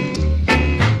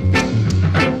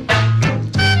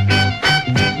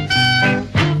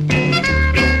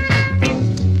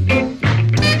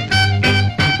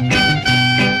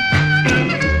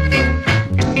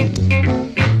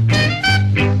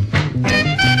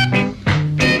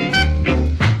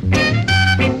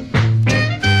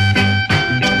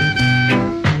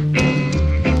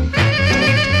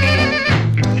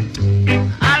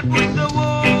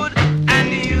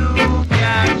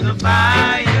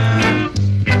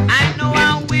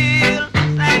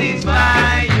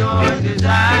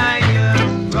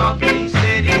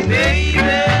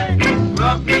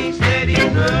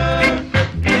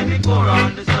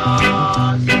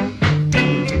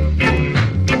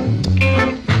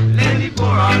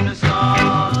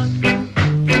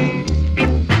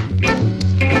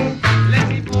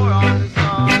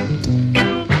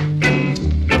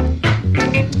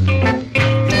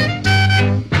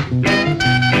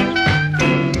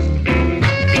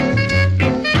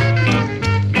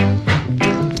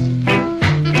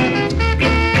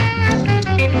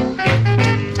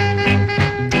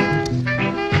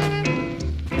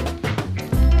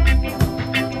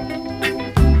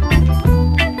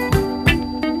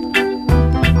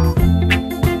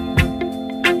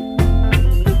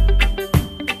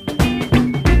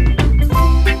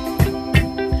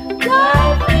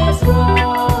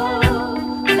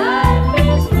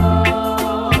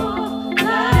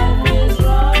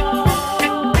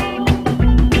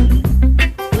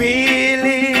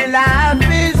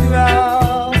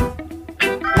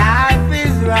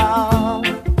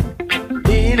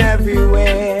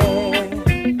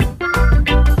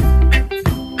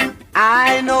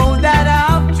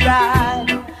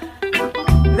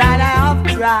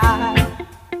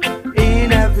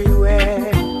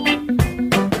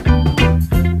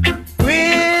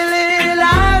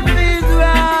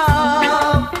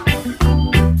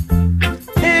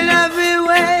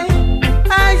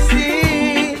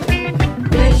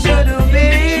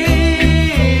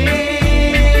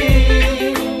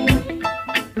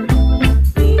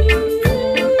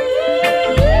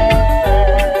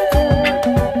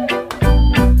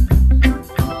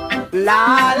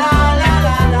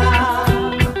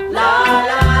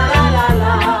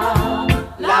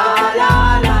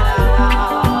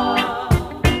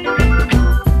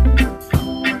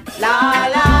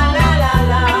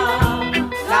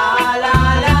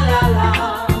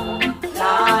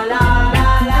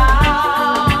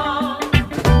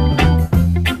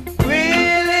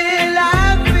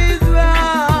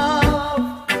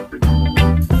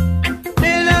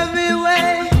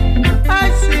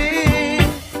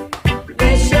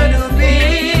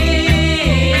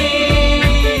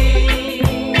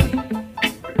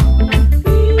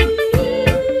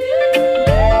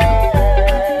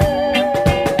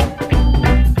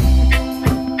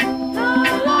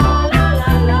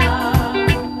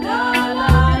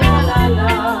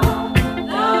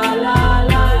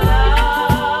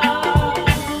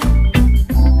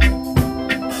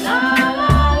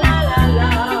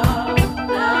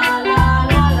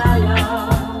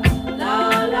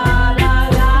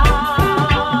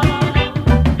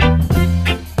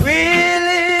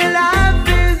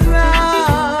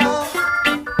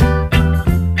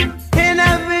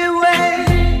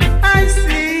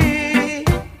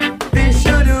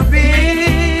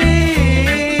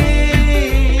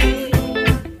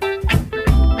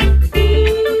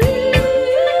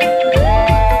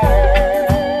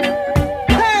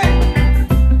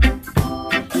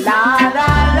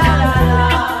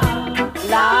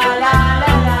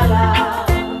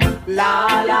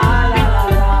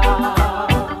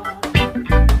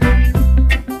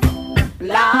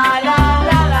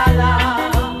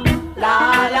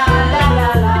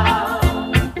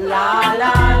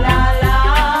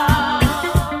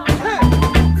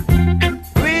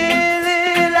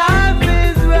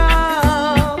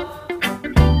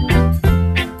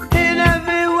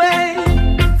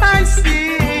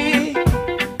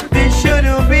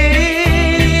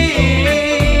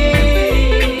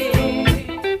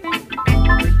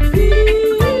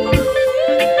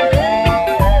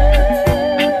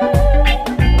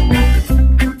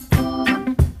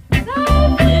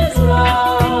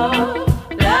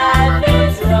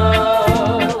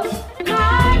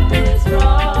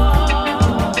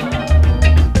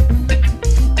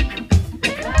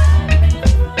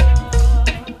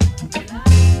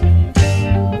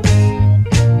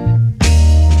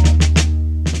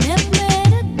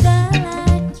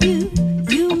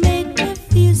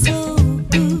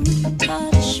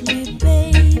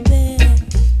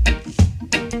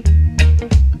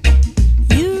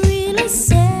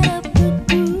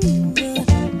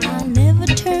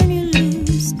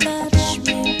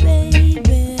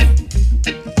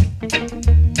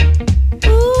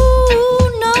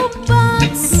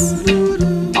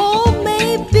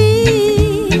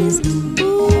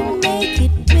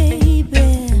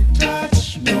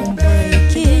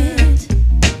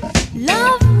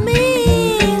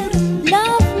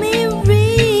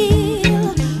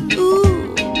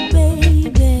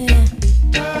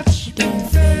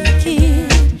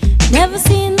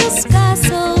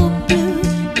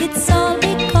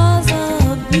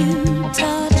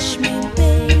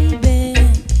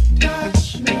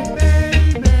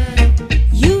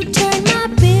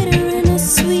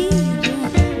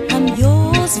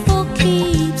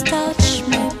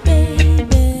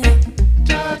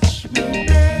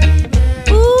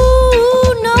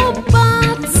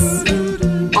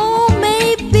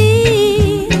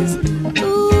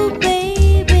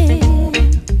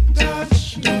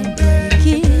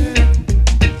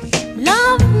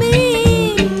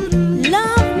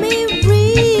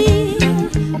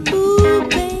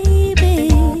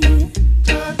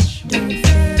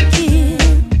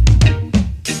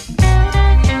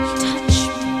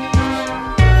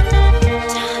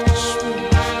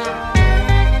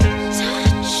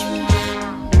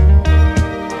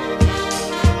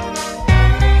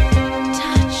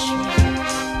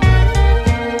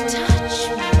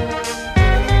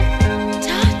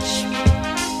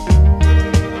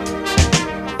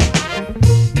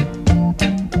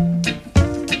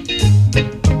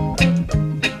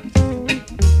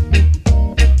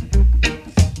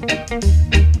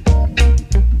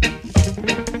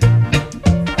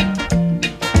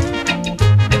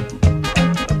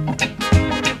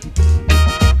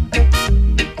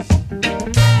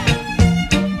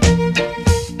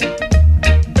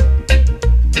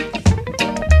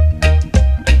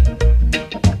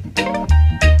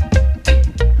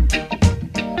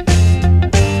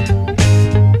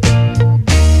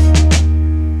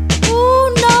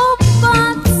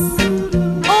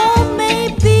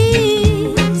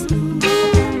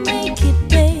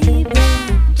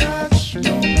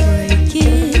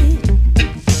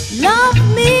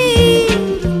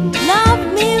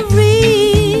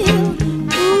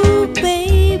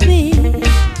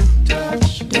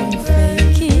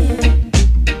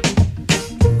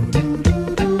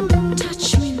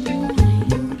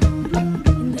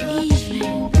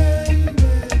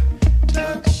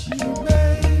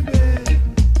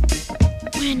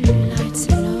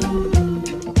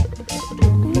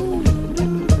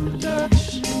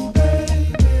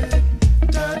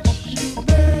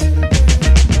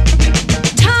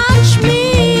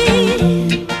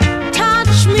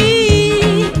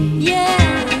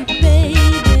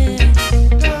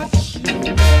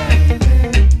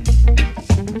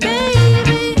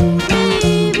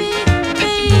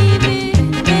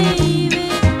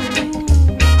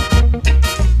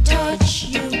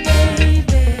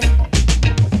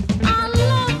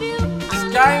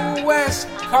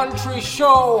 Country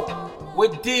Show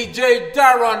with DJ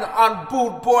Darren on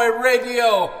Boot Boy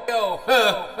Radio.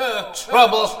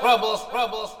 Troubles. So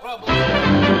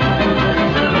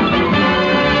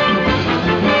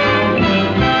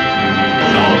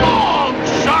long,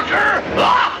 sucker!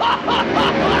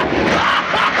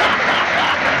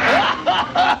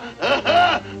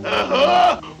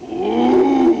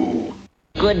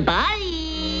 Goodbye,